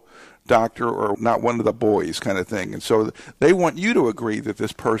atypical doctor or not one of the boys kind of thing. And so they want you to agree that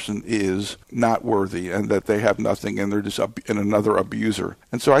this person is not worthy and that they have nothing and they're just another abuser.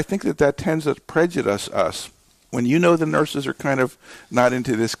 And so I think that tends to prejudice us. When you know the nurses are kind of not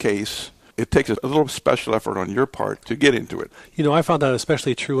into this case, it takes a little special effort on your part to get into it. I found that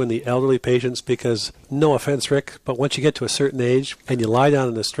especially true in the elderly patients because, no offense, Rick, but once you get to a certain age and you lie down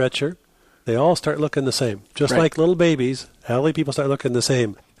in a stretcher, they all start looking the same. Just like little babies, elderly people start looking the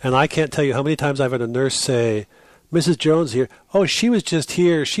same. And I can't tell you how many times I've had a nurse say, Mrs. Jones here, oh, she was just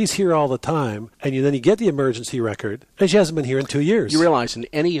here, she's here all the time. And then you get the emergency record, and she hasn't been here in 2 years. You realize in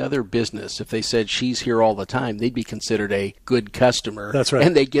any other business, if they said she's here all the time, they'd be considered a good customer. That's right.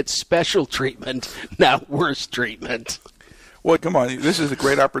 And they get special treatment, not worse treatment. Well, come on. This is a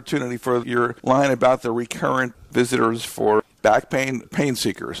great opportunity for your line about the recurrent visitors for back pain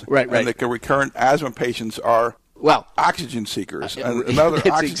seekers. Right. And the recurrent asthma patients are oxygen seekers. Another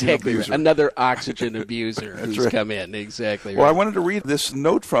oxygen exactly abuser. Right. Another oxygen abuser who's come in. Exactly right. Well, I wanted to read this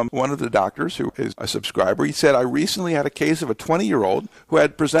note from one of the doctors who is a subscriber. He said, I recently had a case of a 20-year-old who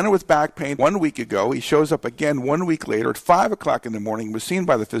had presented with back pain 1 week ago. He shows up again 1 week later at 5 o'clock in the morning, was seen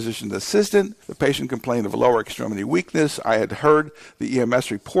by the physician's assistant. The patient complained of lower extremity weakness. I had heard the EMS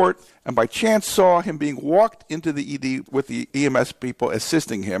report and by chance saw him being walked into the ED with the EMS people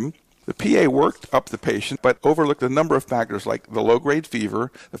assisting him. The PA worked up the patient, but overlooked a number of factors like the low-grade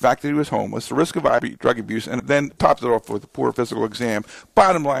fever, the fact that he was homeless, the risk of drug abuse, and then topped it off with a poor physical exam.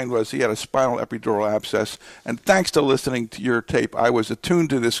 Bottom line was he had a spinal epidural abscess, and thanks to listening to your tape, I was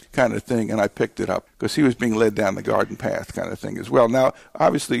attuned to this kind of thing, and I picked it up because he was being led down the garden path kind of thing as well. Now,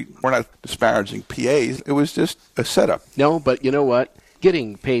 obviously, we're not disparaging PAs. It was just a setup. No, but you know what?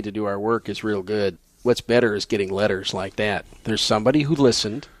 Getting paid to do our work is real good. What's better is getting letters like that. There's somebody who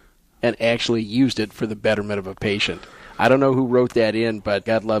listened and actually used it for the betterment of a patient. I don't know who wrote that in, but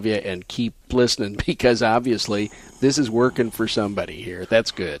God love you, and keep listening because obviously this is working for somebody here. That's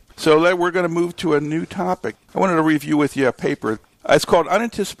good. So we're going to move to a new topic. I wanted to review with you a paper. It's called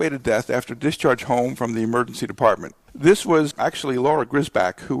Unanticipated Death After Discharge Home from the Emergency Department. This was actually Laura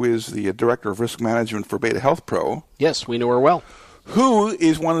Grisbach, who is the Director of Risk Management for Beta Health Pro. Yes, we know her well. Who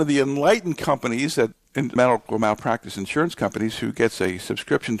is one of the enlightened companies in medical malpractice insurance companies who gets a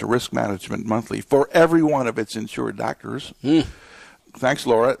subscription to Risk Management Monthly for every one of its insured doctors. Thanks,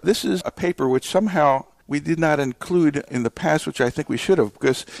 Laura. This is a paper which somehow we did not include in the past, which I think we should have,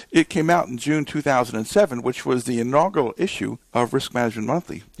 because it came out in June 2007, which was the inaugural issue of Risk Management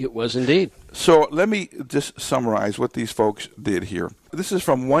Monthly. It was indeed. So let me just summarize what these folks did here. This is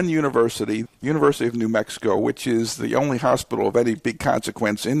from one university, University of New Mexico, which is the only hospital of any big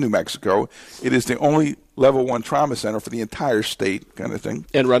consequence in New Mexico. It is the only level 1 trauma center for the entire state kind of thing.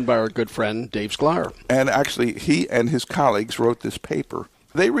 And run by our good friend, Dave Sklar. And actually, he and his colleagues wrote this paper.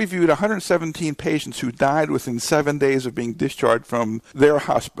 They reviewed 117 patients who died within 7 days of being discharged from their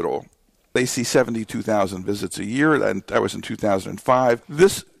hospital. They see 72,000 visits a year, and that was in 2005.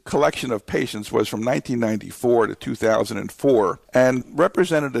 This collection of patients was from 1994 to 2004 and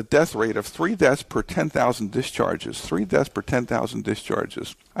represented a death rate of 3 deaths per 10,000 discharges. 3 deaths per 10,000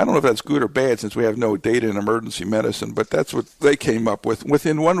 discharges. I don't know if that's good or bad since we have no data in emergency medicine, but that's what they came up with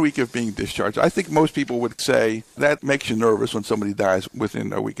within 1 week of being discharged. I think most people would say that makes you nervous when somebody dies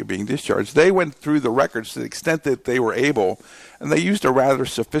within a week of being discharged. They went through the records to the extent that they were able, and they used a rather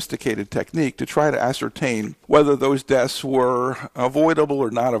sophisticated technique to try to ascertain whether those deaths were avoidable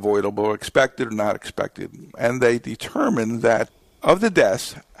or not avoidable, expected or not expected. And they determined that of the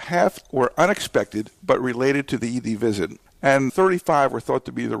deaths, half were unexpected but related to the ED visit, and 35 were thought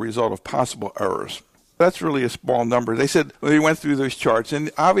to be the result of possible errors. That's really a small number. They said they went through those charts,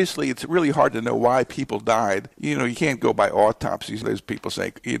 and obviously it's really hard to know why people died. You know, you can't go by autopsies. There's people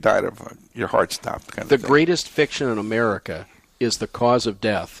saying you died of your heart stopped. Kind of the thing. greatest fiction in America is the cause of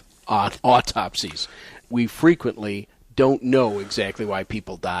death on autopsies. We frequently don't know exactly why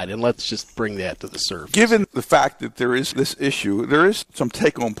people died, and let's just bring that to the surface. Given the fact that there is this issue, there is some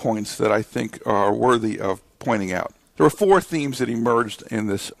take-home points that I think are worthy of pointing out. There were 4 themes that emerged in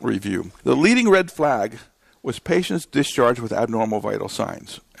this review. The leading red flag was patients discharged with abnormal vital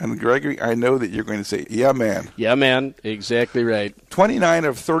signs. And Gregory, I know that you're going to say, yeah, man. Yeah, man. Exactly right. 29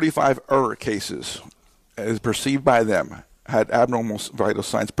 of 35 error cases, as perceived by them, had abnormal vital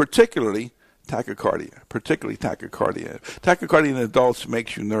signs, particularly tachycardia. Tachycardia in adults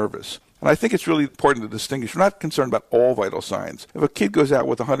makes you nervous. And I think it's really important to distinguish. We're not concerned about all vital signs. If a kid goes out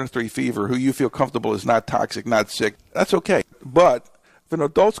with 103 fever who you feel comfortable is not toxic, not sick, that's okay. But if an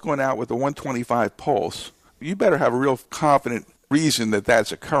adult's going out with a 125 pulse, you better have a real confident reason that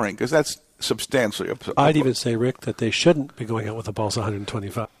that's occurring, because that's substantially. I'd even say, Rick, that they shouldn't be going out with a pulse of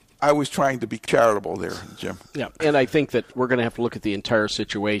 125. I was trying to be charitable there, Jim. Yeah, and I think that we're going to have to look at the entire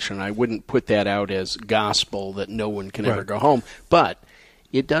situation. I wouldn't put that out as gospel that no one can ever go home. But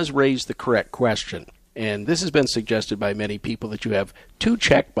it does raise the correct question. And this has been suggested by many people that you have 2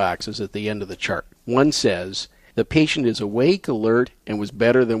 check boxes at the end of the chart. One says the patient is awake, alert, and was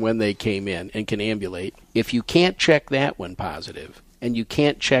better than when they came in and can ambulate. If you can't check that one positive, and you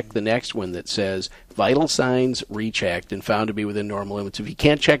can't check the next one that says vital signs rechecked and found to be within normal limits, if you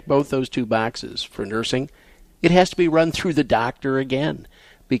can't check both those 2 boxes for nursing, it has to be run through the doctor again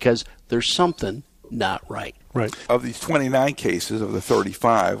because there's something not right. Right. Of these 29 cases of the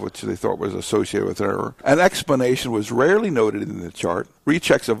 35, which they thought was associated with error, an explanation was rarely noted in the chart.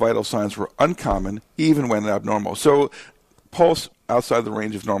 Rechecks of vital signs were uncommon, even when abnormal. So Pulse outside the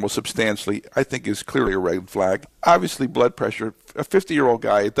range of normal substantially, I think, is clearly a red flag. Obviously, blood pressure. A 50-year-old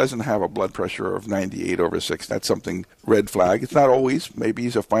guy doesn't have a blood pressure of 98/6. That's something red flag. It's not always. Maybe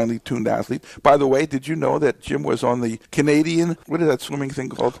he's a finely tuned athlete. By the way, did you know that Jim was on the Canadian, what is that swimming thing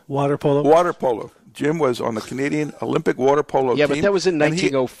called? Water polo. Water polo. Jim was on the Canadian Olympic water polo team. Yeah, but that was in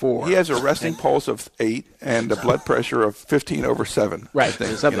 1904. He has a resting pulse of 8 and a blood pressure of 15/7. Right,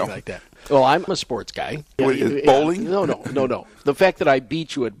 something like that. Well, I'm a sports guy. Bowling? No. The fact that I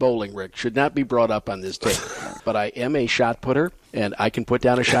beat you at bowling, Rick, should not be brought up on this tape. But I am a shot putter, and I can put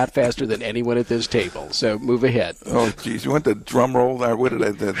down a shot faster than anyone at this table. So move ahead. Oh, geez. You want the drum roll there? What did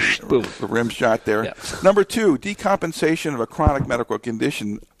I do? The rim shot there. Yeah. Number 2, decompensation of a chronic medical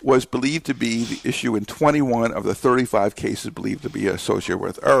condition was believed to be the issue in 21 of the 35 cases believed to be associated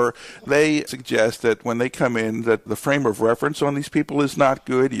with error. They suggest that when they come in, that the frame of reference on these people is not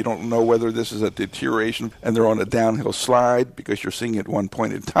good. You don't know whether this is a deterioration and they're on a downhill slide because you're seeing it at one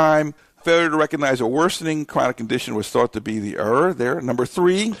point in time. Failure to recognize a worsening chronic condition was thought to be the error there. Number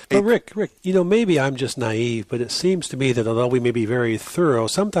 3. But Rick, maybe I'm just naive, but it seems to me that although we may be very thorough,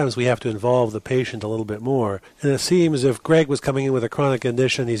 sometimes we have to involve the patient a little bit more. And it seems if Greg was coming in with a chronic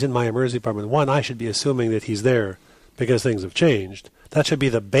condition, he's in my emergency department, one, I should be assuming that he's there because things have changed. That should be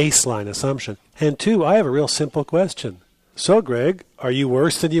the baseline assumption. And two, I have a real simple question. So, Greg, are you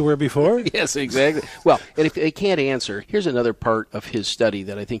worse than you were before? Yes, exactly. Well, and if they can't answer, here's another part of his study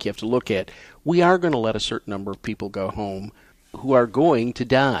that I think you have to look at. We are going to let a certain number of people go home who are going to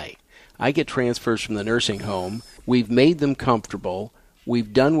die. I get transfers from the nursing home. We've made them comfortable.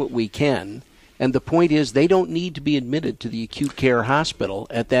 We've done what we can. And the point is they don't need to be admitted to the acute care hospital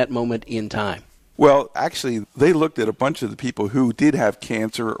at that moment in time. Well, actually, they looked at a bunch of the people who did have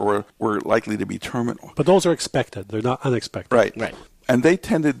cancer or were likely to be terminal. But those are expected. They're not unexpected. Right. And they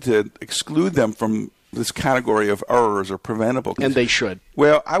tended to exclude them from this category of errors or preventable. And they should.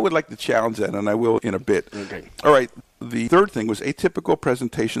 Well, I would like to challenge that, and I will in a bit. Okay. All right. The third thing was atypical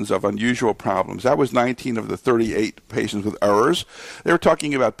presentations of unusual problems. That was 19 of the 38 patients with errors. They were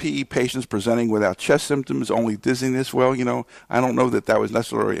talking about PE patients presenting without chest symptoms, only dizziness. Well, I don't know that was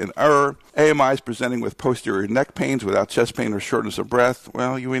necessarily an error. AMIs presenting with posterior neck pains without chest pain or shortness of breath.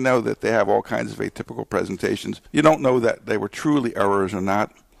 Well, we know that they have all kinds of atypical presentations. You don't know that they were truly errors or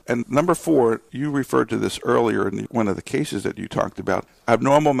not. And number 4, you referred to this earlier in one of the cases that you talked about,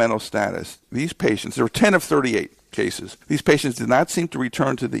 abnormal mental status. These patients, there were 10 of 38 cases. These patients did not seem to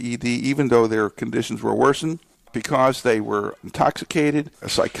return to the ED even though their conditions were worsened because they were intoxicated,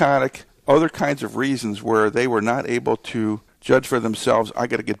 psychotic, other kinds of reasons where they were not able to judge for themselves, I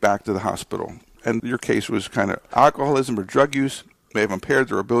got to get back to the hospital. And your case was kind of alcoholism or drug use may have impaired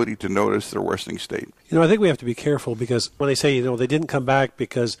their ability to notice their worsening state. I think we have to be careful because when they say, they didn't come back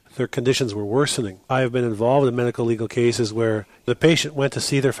because their conditions were worsening. I have been involved in medical legal cases where the patient went to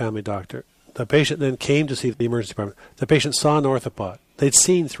see their family doctor. The patient then came to see the emergency department. The patient saw an orthopod. They'd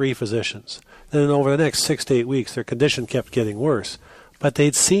seen 3 physicians. Then over the next 6 to 8 weeks, their condition kept getting worse. But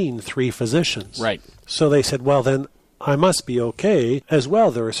they'd seen 3 physicians. Right. So they said, well, then I must be okay. As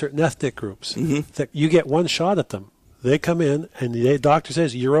well, there are certain ethnic groups that you get one shot at them. They come in, and the doctor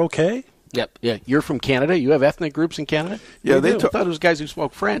says, you're okay? Yep. Yeah. You're from Canada? You have ethnic groups in Canada? Yeah, I thought it was guys who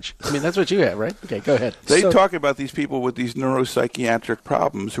spoke French. I mean, that's what you have, right? Okay, go ahead. They talk about these people with these neuropsychiatric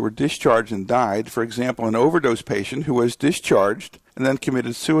problems who were discharged and died. For example, an overdose patient who was discharged and then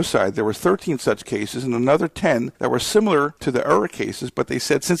committed suicide. There were 13 such cases and another 10 that were similar to the error cases, but they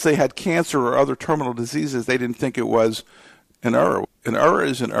said since they had cancer or other terminal diseases, they didn't think it was an error. An error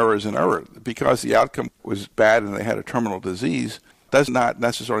is an error is an error. Because the outcome was bad and they had a terminal disease does not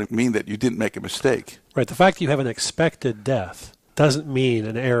necessarily mean that you didn't make a mistake. Right. The fact that you have an expected death doesn't mean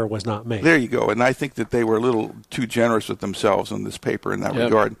an error was not made. There you go. And I think that they were a little too generous with themselves in this paper in that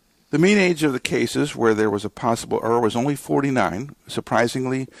regard. The mean age of the cases where there was a possible error was only 49,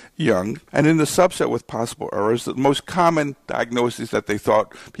 surprisingly young. And in the subset with possible errors, the most common diagnoses that they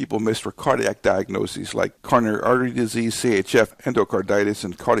thought people missed were cardiac diagnoses like coronary artery disease, CHF, endocarditis,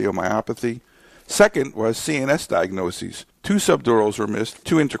 and cardiomyopathy. Second was CNS diagnoses. 2 subdurals were missed,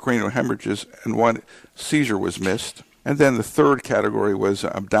 2 intracranial hemorrhages, and 1 seizure was missed. And then the third category was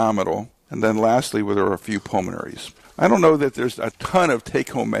abdominal. And then lastly, there were a few pulmonaries. I don't know that there's a ton of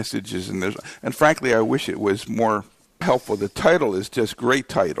take-home messages in this, and frankly, I wish it was more helpful. The title is just great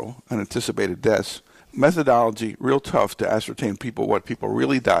title, Unanticipated Deaths. Methodology, real tough to ascertain what people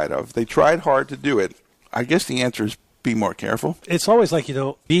really died of. They tried hard to do it. I guess the answer is be more careful. It's always like,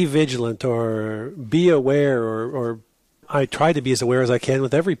 be vigilant or be aware or I try to be as aware as I can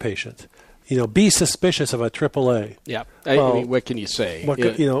with every patient. Be suspicious of a AAA. Yeah. I mean, what can you say?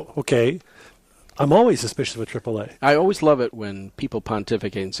 Okay. I'm always suspicious of a AAA. I always love it when people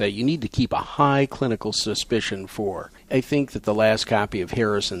pontificate and say you need to keep a high clinical suspicion for. I think that the last copy of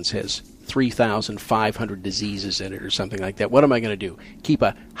Harrison's has 3,500 diseases in it or something like that. What am I going to do? Keep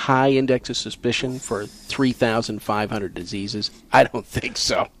a high index of suspicion for 3,500 diseases? I don't think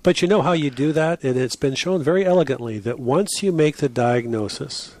so. But you know how you do that? And it's been shown very elegantly that once you make the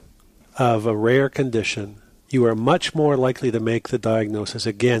diagnosis of a rare condition, you are much more likely to make the diagnosis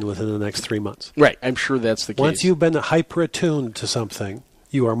again within the next 3 months. Right. I'm sure that's the case. Once you've been hyper-attuned to something,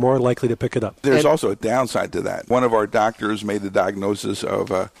 you are more likely to pick it up. There's also a downside to that. One of our doctors made the diagnosis of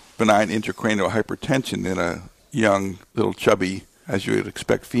benign intracranial hypertension in a young, little chubby, as you would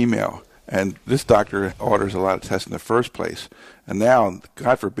expect, female. And this doctor orders a lot of tests in the first place. And now,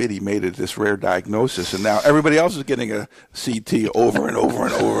 God forbid, he made it this rare diagnosis. And now everybody else is getting a CT over and over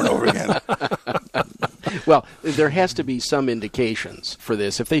and over and over again. Well, there has to be some indications for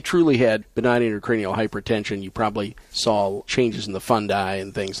this. If they truly had benign intracranial hypertension, you probably saw changes in the fundi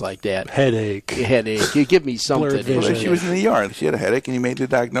and things like that. Headache. You give me something. Vision. She was in the ER. She had a headache, and he made the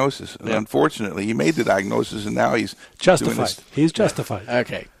diagnosis. And unfortunately, he made the diagnosis, and now he's justified. doing this. He's justified.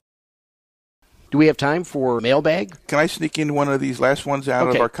 Okay. Do we have time for mailbag? Can I sneak in one of these last ones out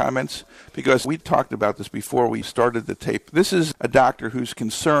of our comments? Because we talked about this before we started the tape. This is a doctor who's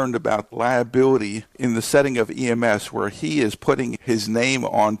concerned about liability in the setting of EMS, where he is putting his name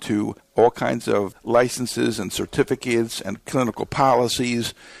onto all kinds of licenses and certificates and clinical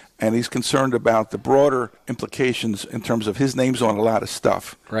policies, and he's concerned about the broader implications in terms of his name's on a lot of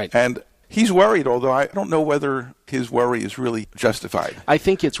stuff. Right. And he's worried, although I don't know whether his worry is really justified. I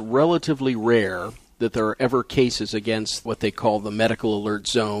think it's relatively rare that there are ever cases against what they call the medical alert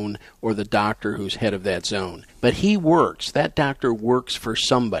zone or the doctor who's head of that zone. But that doctor works for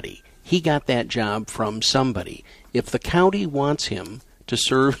somebody. He got that job from somebody. If the county wants him to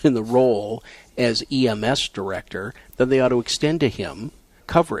serve in the role as EMS director, then they ought to extend to him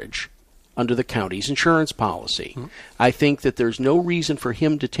coverage under the county's insurance policy. Mm-hmm. I think that there's no reason for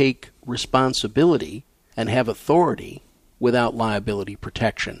him to take responsibility and have authority without liability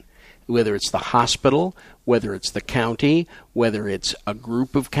protection. Whether it's the hospital, whether it's the county, whether it's a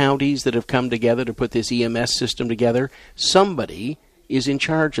group of counties that have come together to put this EMS system together, somebody is in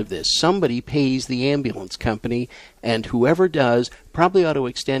charge of this. Somebody pays the ambulance company, and whoever does probably ought to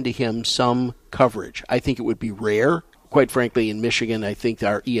extend to him some coverage. I think it would be rare. Quite frankly, in Michigan, I think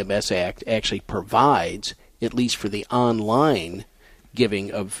our EMS Act actually provides, at least for the online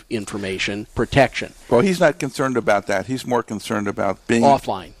giving of information, protection. Well, he's not concerned about that. He's more concerned about being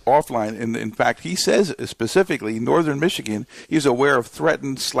offline. And in fact, he says specifically, Northern Michigan, he's aware of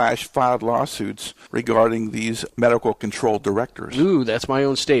threatened/filed lawsuits regarding these medical control directors. Ooh, that's my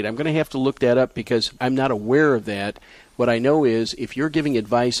own state. I'm going to have to look that up because I'm not aware of that. What I know is if you're giving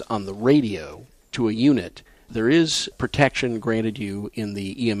advice on the radio to a unit, there is protection granted you in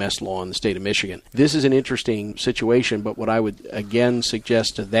the EMS law in the state of Michigan. This is an interesting situation, but what I would again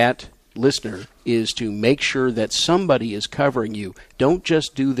suggest to that listener is to make sure that somebody is covering you. Don't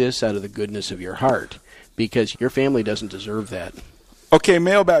just do this out of the goodness of your heart, because your family doesn't deserve that. Okay,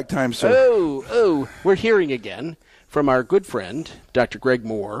 mailbag time, sir. Oh, we're hearing again from our good friend, Dr. Greg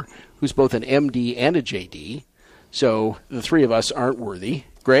Moore, who's both an MD and a JD, so the three of us aren't worthy.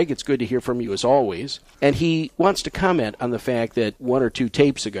 Greg, it's good to hear from you as always. And he wants to comment on the fact that 1 or 2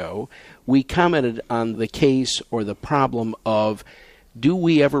 tapes ago, we commented on the case or the problem of, do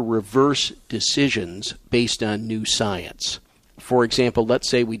we ever reverse decisions based on new science? For example, let's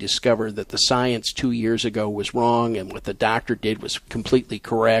say we discovered that the science 2 years ago was wrong and what the doctor did was completely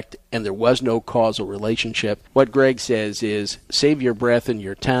correct and there was no causal relationship. What Greg says is, save your breath and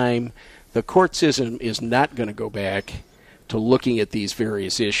your time. The court system is not going to go back to looking at these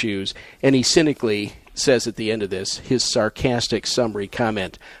various issues, and he cynically says at the end of this, his sarcastic summary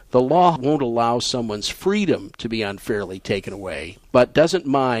comment, the law won't allow someone's freedom to be unfairly taken away, but doesn't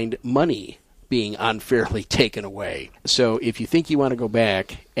mind money being unfairly taken away. So if you think you want to go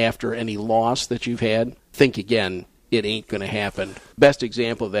back after any loss that you've had, think again. It ain't going to happen. Best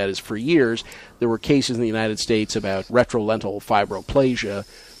example of that is for years, there were cases in the United States about retrolental fibroplasia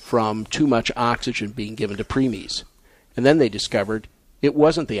from too much oxygen being given to preemies. And then they discovered it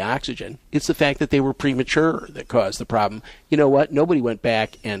wasn't the oxygen. It's the fact that they were premature that caused the problem. You know what? Nobody went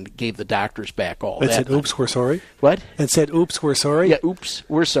back and gave the doctors back all that. And said, oops, we're sorry? What? And said, oops, we're sorry? Yeah, oops,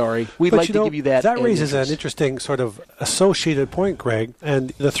 we're sorry. We'd like to give you that. That raises an interesting sort of associated point, Greg,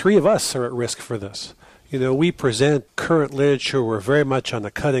 and the three of us are at risk for this. You know, we present current literature. We're very much on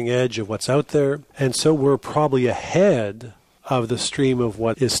the cutting edge of what's out there, and so we're probably ahead of the stream of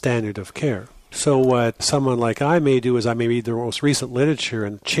what is standard of care. So what someone like I may do is I may read the most recent literature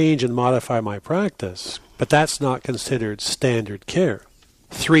and change and modify my practice, but that's not considered standard care.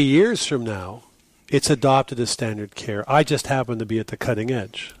 3 years from now, it's adopted as standard care. I just happen to be at the cutting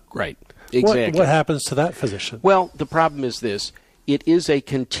edge. Right. Exactly. What happens to that physician? Well, the problem is this. It is a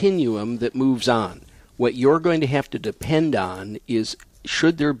continuum that moves on. What you're going to have to depend on is,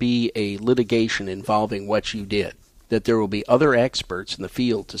 should there be a litigation involving what you did, that there will be other experts in the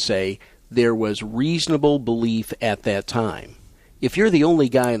field to say there was reasonable belief at that time. If you're the only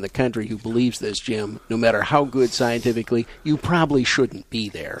guy in the country who believes this, Jim, no matter how good scientifically, you probably shouldn't be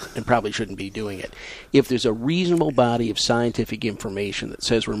there and probably shouldn't be doing it. If there's a reasonable body of scientific information that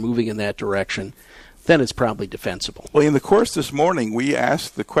says we're moving in that direction, then it's probably defensible. Well, in the course this morning, we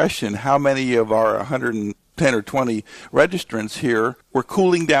asked the question, how many of our 110 or 20 registrants here were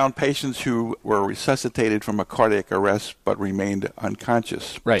cooling down patients who were resuscitated from a cardiac arrest but remained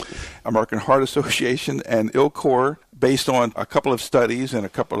unconscious? Right. American Heart Association and ILCOR, based on a couple of studies and a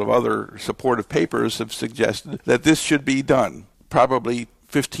couple of other supportive papers, have suggested that this should be done. Probably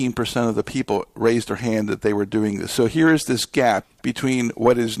 15% of the people raised their hand that they were doing this. So here is this gap between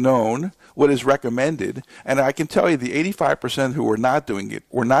what is known, what is recommended, and I can tell you the 85% who were not doing it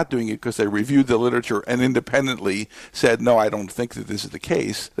because they reviewed the literature and independently said, no, I don't think that this is the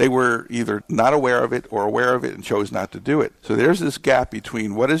case. They were either not aware of it or aware of it and chose not to do it. So there's this gap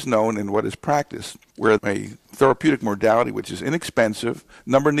between what is known and what is practiced, where a therapeutic modality, which is inexpensive,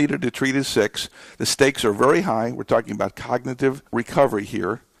 number needed to treat is 6, the stakes are very high. We're talking about cognitive recovery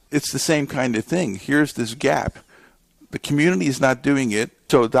here. It's the same kind of thing. Here's this gap. The community is not doing it.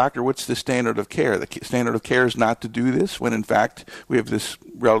 So, doctor, what's the standard of care? The standard of care is not to do this when, in fact, we have this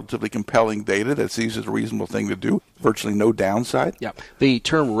relatively compelling data that sees it as a reasonable thing to do, virtually no downside. Yeah. The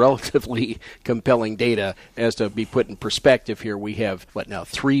term relatively compelling data, as to be put in perspective here, we have,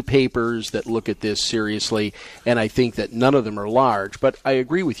 3 papers that look at this seriously, and I think that none of them are large. But I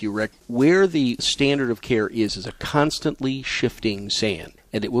agree with you, Rick. Where the standard of care is a constantly shifting sand,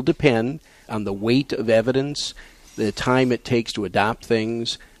 and it will depend on the weight of evidence, the time it takes to adopt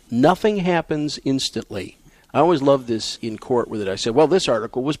things. Nothing happens instantly. I always love this in court where I said, well, this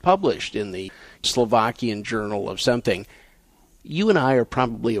article was published in the Slovakian journal of something. You and I are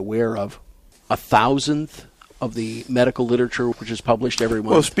probably aware of 1,000th of the medical literature which is published every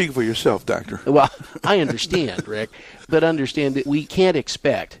month. Well, speak for yourself, doctor. Well, I understand, Rick, but understand that we can't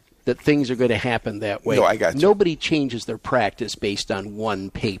expect that things are going to happen that way. No, I got you. Nobody changes their practice based on one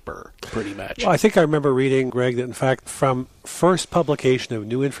paper, pretty much. Well, I think I remember reading, Greg, that in fact from first publication of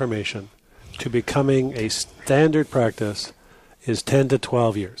new information to becoming a standard practice is 10 to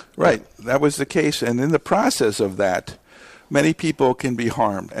 12 years. Right. That was the case. And in the process of that, many people can be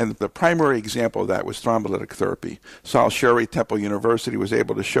harmed. And the primary example of that was thrombolytic therapy. Sal Sherry, Temple University, was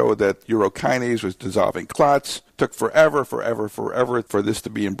able to show that urokinase was dissolving clots. Took forever for this to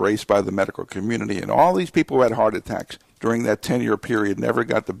be embraced by the medical community. And all these people who had heart attacks during that 10-year period never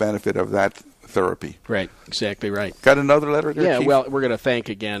got the benefit of that therapy. Right, exactly right. Got another letter there, Yeah, Chief? well, we're going to thank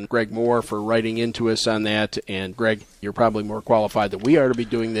again Greg Moore for writing into us on that. And Greg, you're probably more qualified than we are to be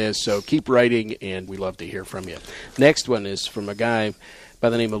doing this, so keep writing, and we love to hear from you. Next one is from a guy by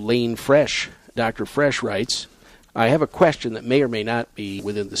the name of Lane Fresh. Dr. Fresh writes, I have a question that may or may not be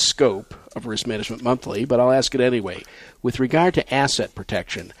within the scope of Risk Management Monthly, but I'll ask it anyway. With regard to asset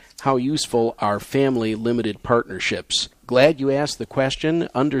protection, how useful are family limited partnerships? Glad you asked the question.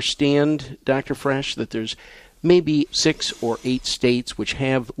 Understand, Dr. Fresh, that there's maybe 6 or 8 states which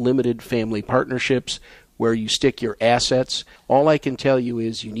have limited family partnerships where you stick your assets. All I can tell you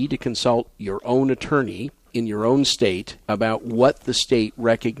is you need to consult your own attorney in your own state about what the state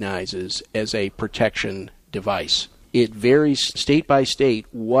recognizes as a protection device. It varies state by state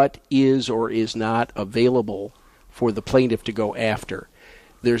what is or is not available for the plaintiff to go after.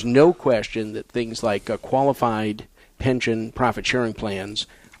 There's no question that things like qualified pension profit-sharing plans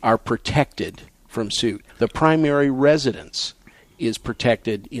are protected from suit. The primary residence is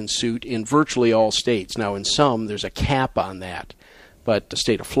protected in suit in virtually all states. Now, in some, there's a cap on that. But the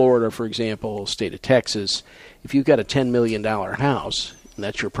state of Florida, for example, state of Texas, if you've got a $10 million house, and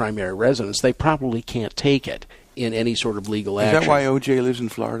that's your primary residence, they probably can't take it in any sort of legal action. Is that why O.J. lives in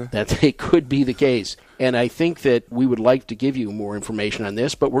Florida? That it could be the case. And I think that we would like to give you more information on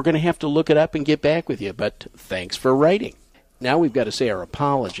this, but we're going to have to look it up and get back with you. But thanks for writing. Now we've got to say our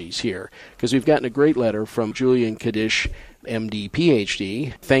apologies here, because we've gotten a great letter from Julian Kaddish, MD,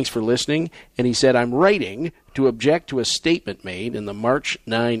 PhD. Thanks for listening. And he said, I'm writing to object to a statement made in the March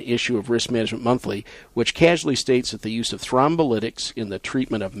 9 issue of Risk Management Monthly, which casually states that the use of thrombolytics in the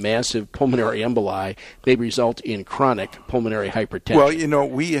treatment of massive pulmonary emboli may result in chronic pulmonary hypertension. Well,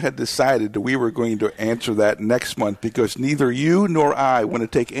 we had decided that we were going to answer that next month because neither you nor I want to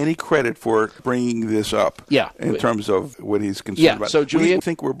take any credit for bringing this up in terms of what he's concerned about. So, Julian, we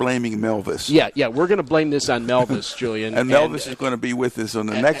think we're blaming Melvis. Yeah, we're going to blame this on Melvis, Julian. And Melvis is going to be with us on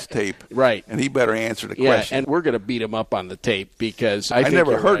the next tape. Right. And he better answer the question. And we're going to beat him up on the tape because I think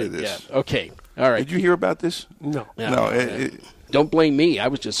never you're heard right. of this. Yeah. Okay. All right. Did you hear about this? No. Don't blame me. I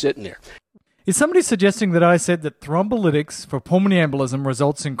was just sitting there. Is somebody suggesting that I said that thrombolytics for pulmonary embolism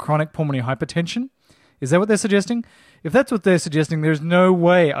results in chronic pulmonary hypertension? Is that what they're suggesting? If that's what they're suggesting, there's no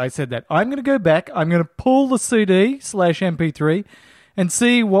way I said that. I'm going to go back. I'm going to pull the CD/MP3 and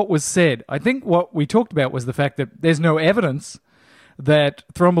see what was said. I think what we talked about was the fact that there's no evidence that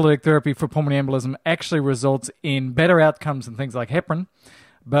thrombolytic therapy for pulmonary embolism actually results in better outcomes than things like heparin,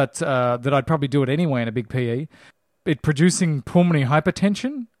 but that I'd probably do it anyway in a big PE. It producing pulmonary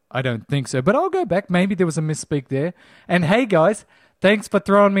hypertension? I don't think so, but I'll go back. Maybe there was a misspeak there. And hey, guys, thanks for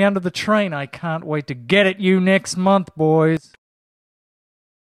throwing me under the train. I can't wait to get at you next month, boys.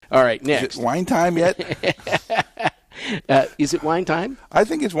 All right, next. Is it wine time yet? Is it wine time? I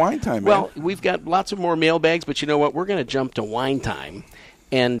think it's wine time, man. Well, we've got lots of more mailbags, but you know what? We're going to jump to wine time.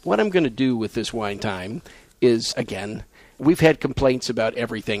 And what I'm going to do with this wine time is, again, we've had complaints about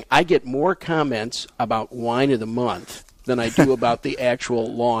everything. I get more comments about wine of the month than I do about the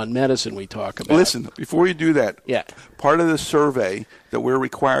actual law and medicine we talk about. Listen, before you do that, part of the survey that we're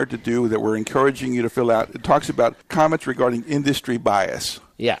required to do, that we're encouraging you to fill out, it talks about comments regarding industry bias.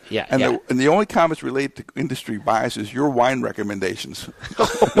 And the only comments related to industry bias is your wine recommendations.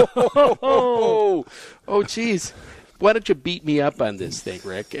 Oh, geez. Why don't you beat me up on this thing,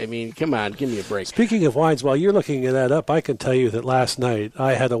 Rick? I mean, come on, give me a break. Speaking of wines, while you're looking that up, I can tell you that last night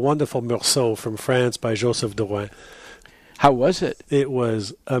I had a wonderful Meursault from France by Joseph Drouin. How was it? It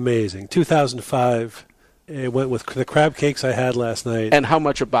was amazing. 2005. It went with the crab cakes I had last night. And how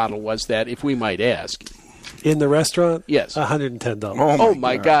much a bottle was that, if we might ask? In the restaurant? Yes. $110. Oh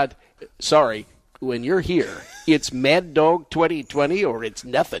my God. Sorry. When you're here, it's Mad Dog 2020 or it's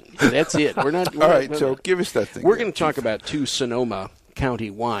nothing. That's it. We're not. All right, so give us that thing. We're going to talk about 2 Sonoma County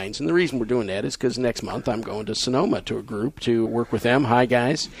wines. And the reason we're doing that is because next month I'm going to Sonoma to a group to work with them. Hi,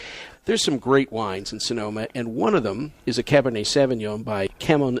 guys. There's some great wines in Sonoma, and one of them is a Cabernet Sauvignon by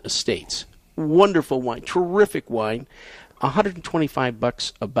Camon Estates. Wonderful wine, terrific wine,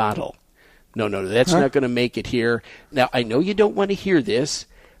 $125 a bottle. No, that's not going to make it here. Now, I know you don't want to hear this,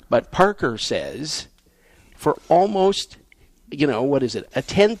 but Parker says for almost, what is it, a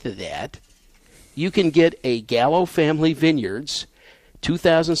tenth of that, you can get a Gallo Family Vineyards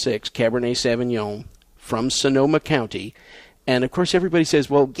 2006 Cabernet Sauvignon from Sonoma County. And, of course, everybody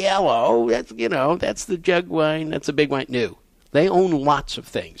says, well, Gallo, that's the jug wine, that's a big wine. No. They own lots of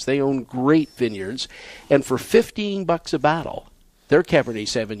things. They own great vineyards. And for $15 a bottle, their Cabernet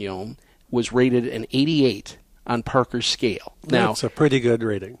Sauvignon was rated an 88 on Parker's scale. Now, that's a pretty good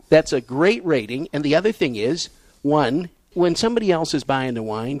rating. That's a great rating. And the other thing is, one, when somebody else is buying the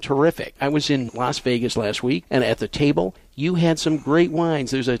wine, terrific. I was in Las Vegas last week, and at the table, you had some great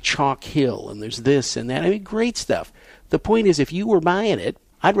wines. There's a Chalk Hill, and there's this and that. I mean, great stuff. The point is, if you were buying it,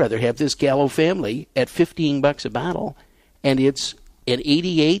 I'd rather have this Gallo Family at $15 a bottle, and it's an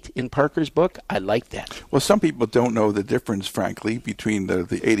 88 in Parker's book. I like that. Well, some people don't know the difference, frankly, between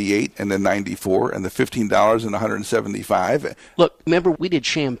the 88 and the 94 and the $15 and $175. Look, remember we did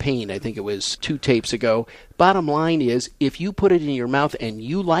champagne, I think it was 2 tapes ago. Bottom line is, if you put it in your mouth and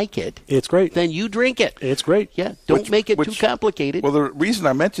you like it, it's great. Then you drink it. It's great. Yeah, don't make it too complicated. Well, the reason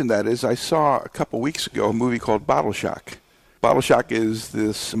I mentioned that is I saw a couple weeks ago a movie called Bottle Shock. Bottle Shock is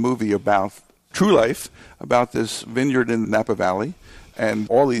this movie about true life, about this vineyard in Napa Valley. And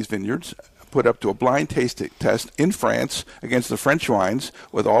all these vineyards put up to a blind tasting test in France against the French wines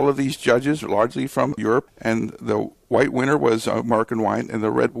with all of these judges, largely from Europe. And the white winner was American wine, and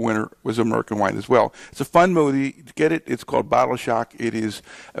the red winner was American wine as well. It's a fun movie. To get it, it's called Bottle Shock. It is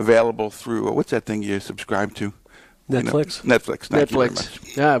available through, what's that thing you subscribe to? Netflix. Netflix. Thank you very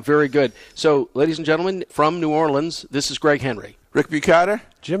much. Yeah, very good. So, ladies and gentlemen, from New Orleans, this is Greg Henry. Rick Bucata.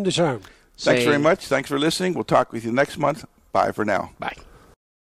 Jim Descharmes. Thanks very much. Thanks for listening. We'll talk with you next month. Bye for now. Bye.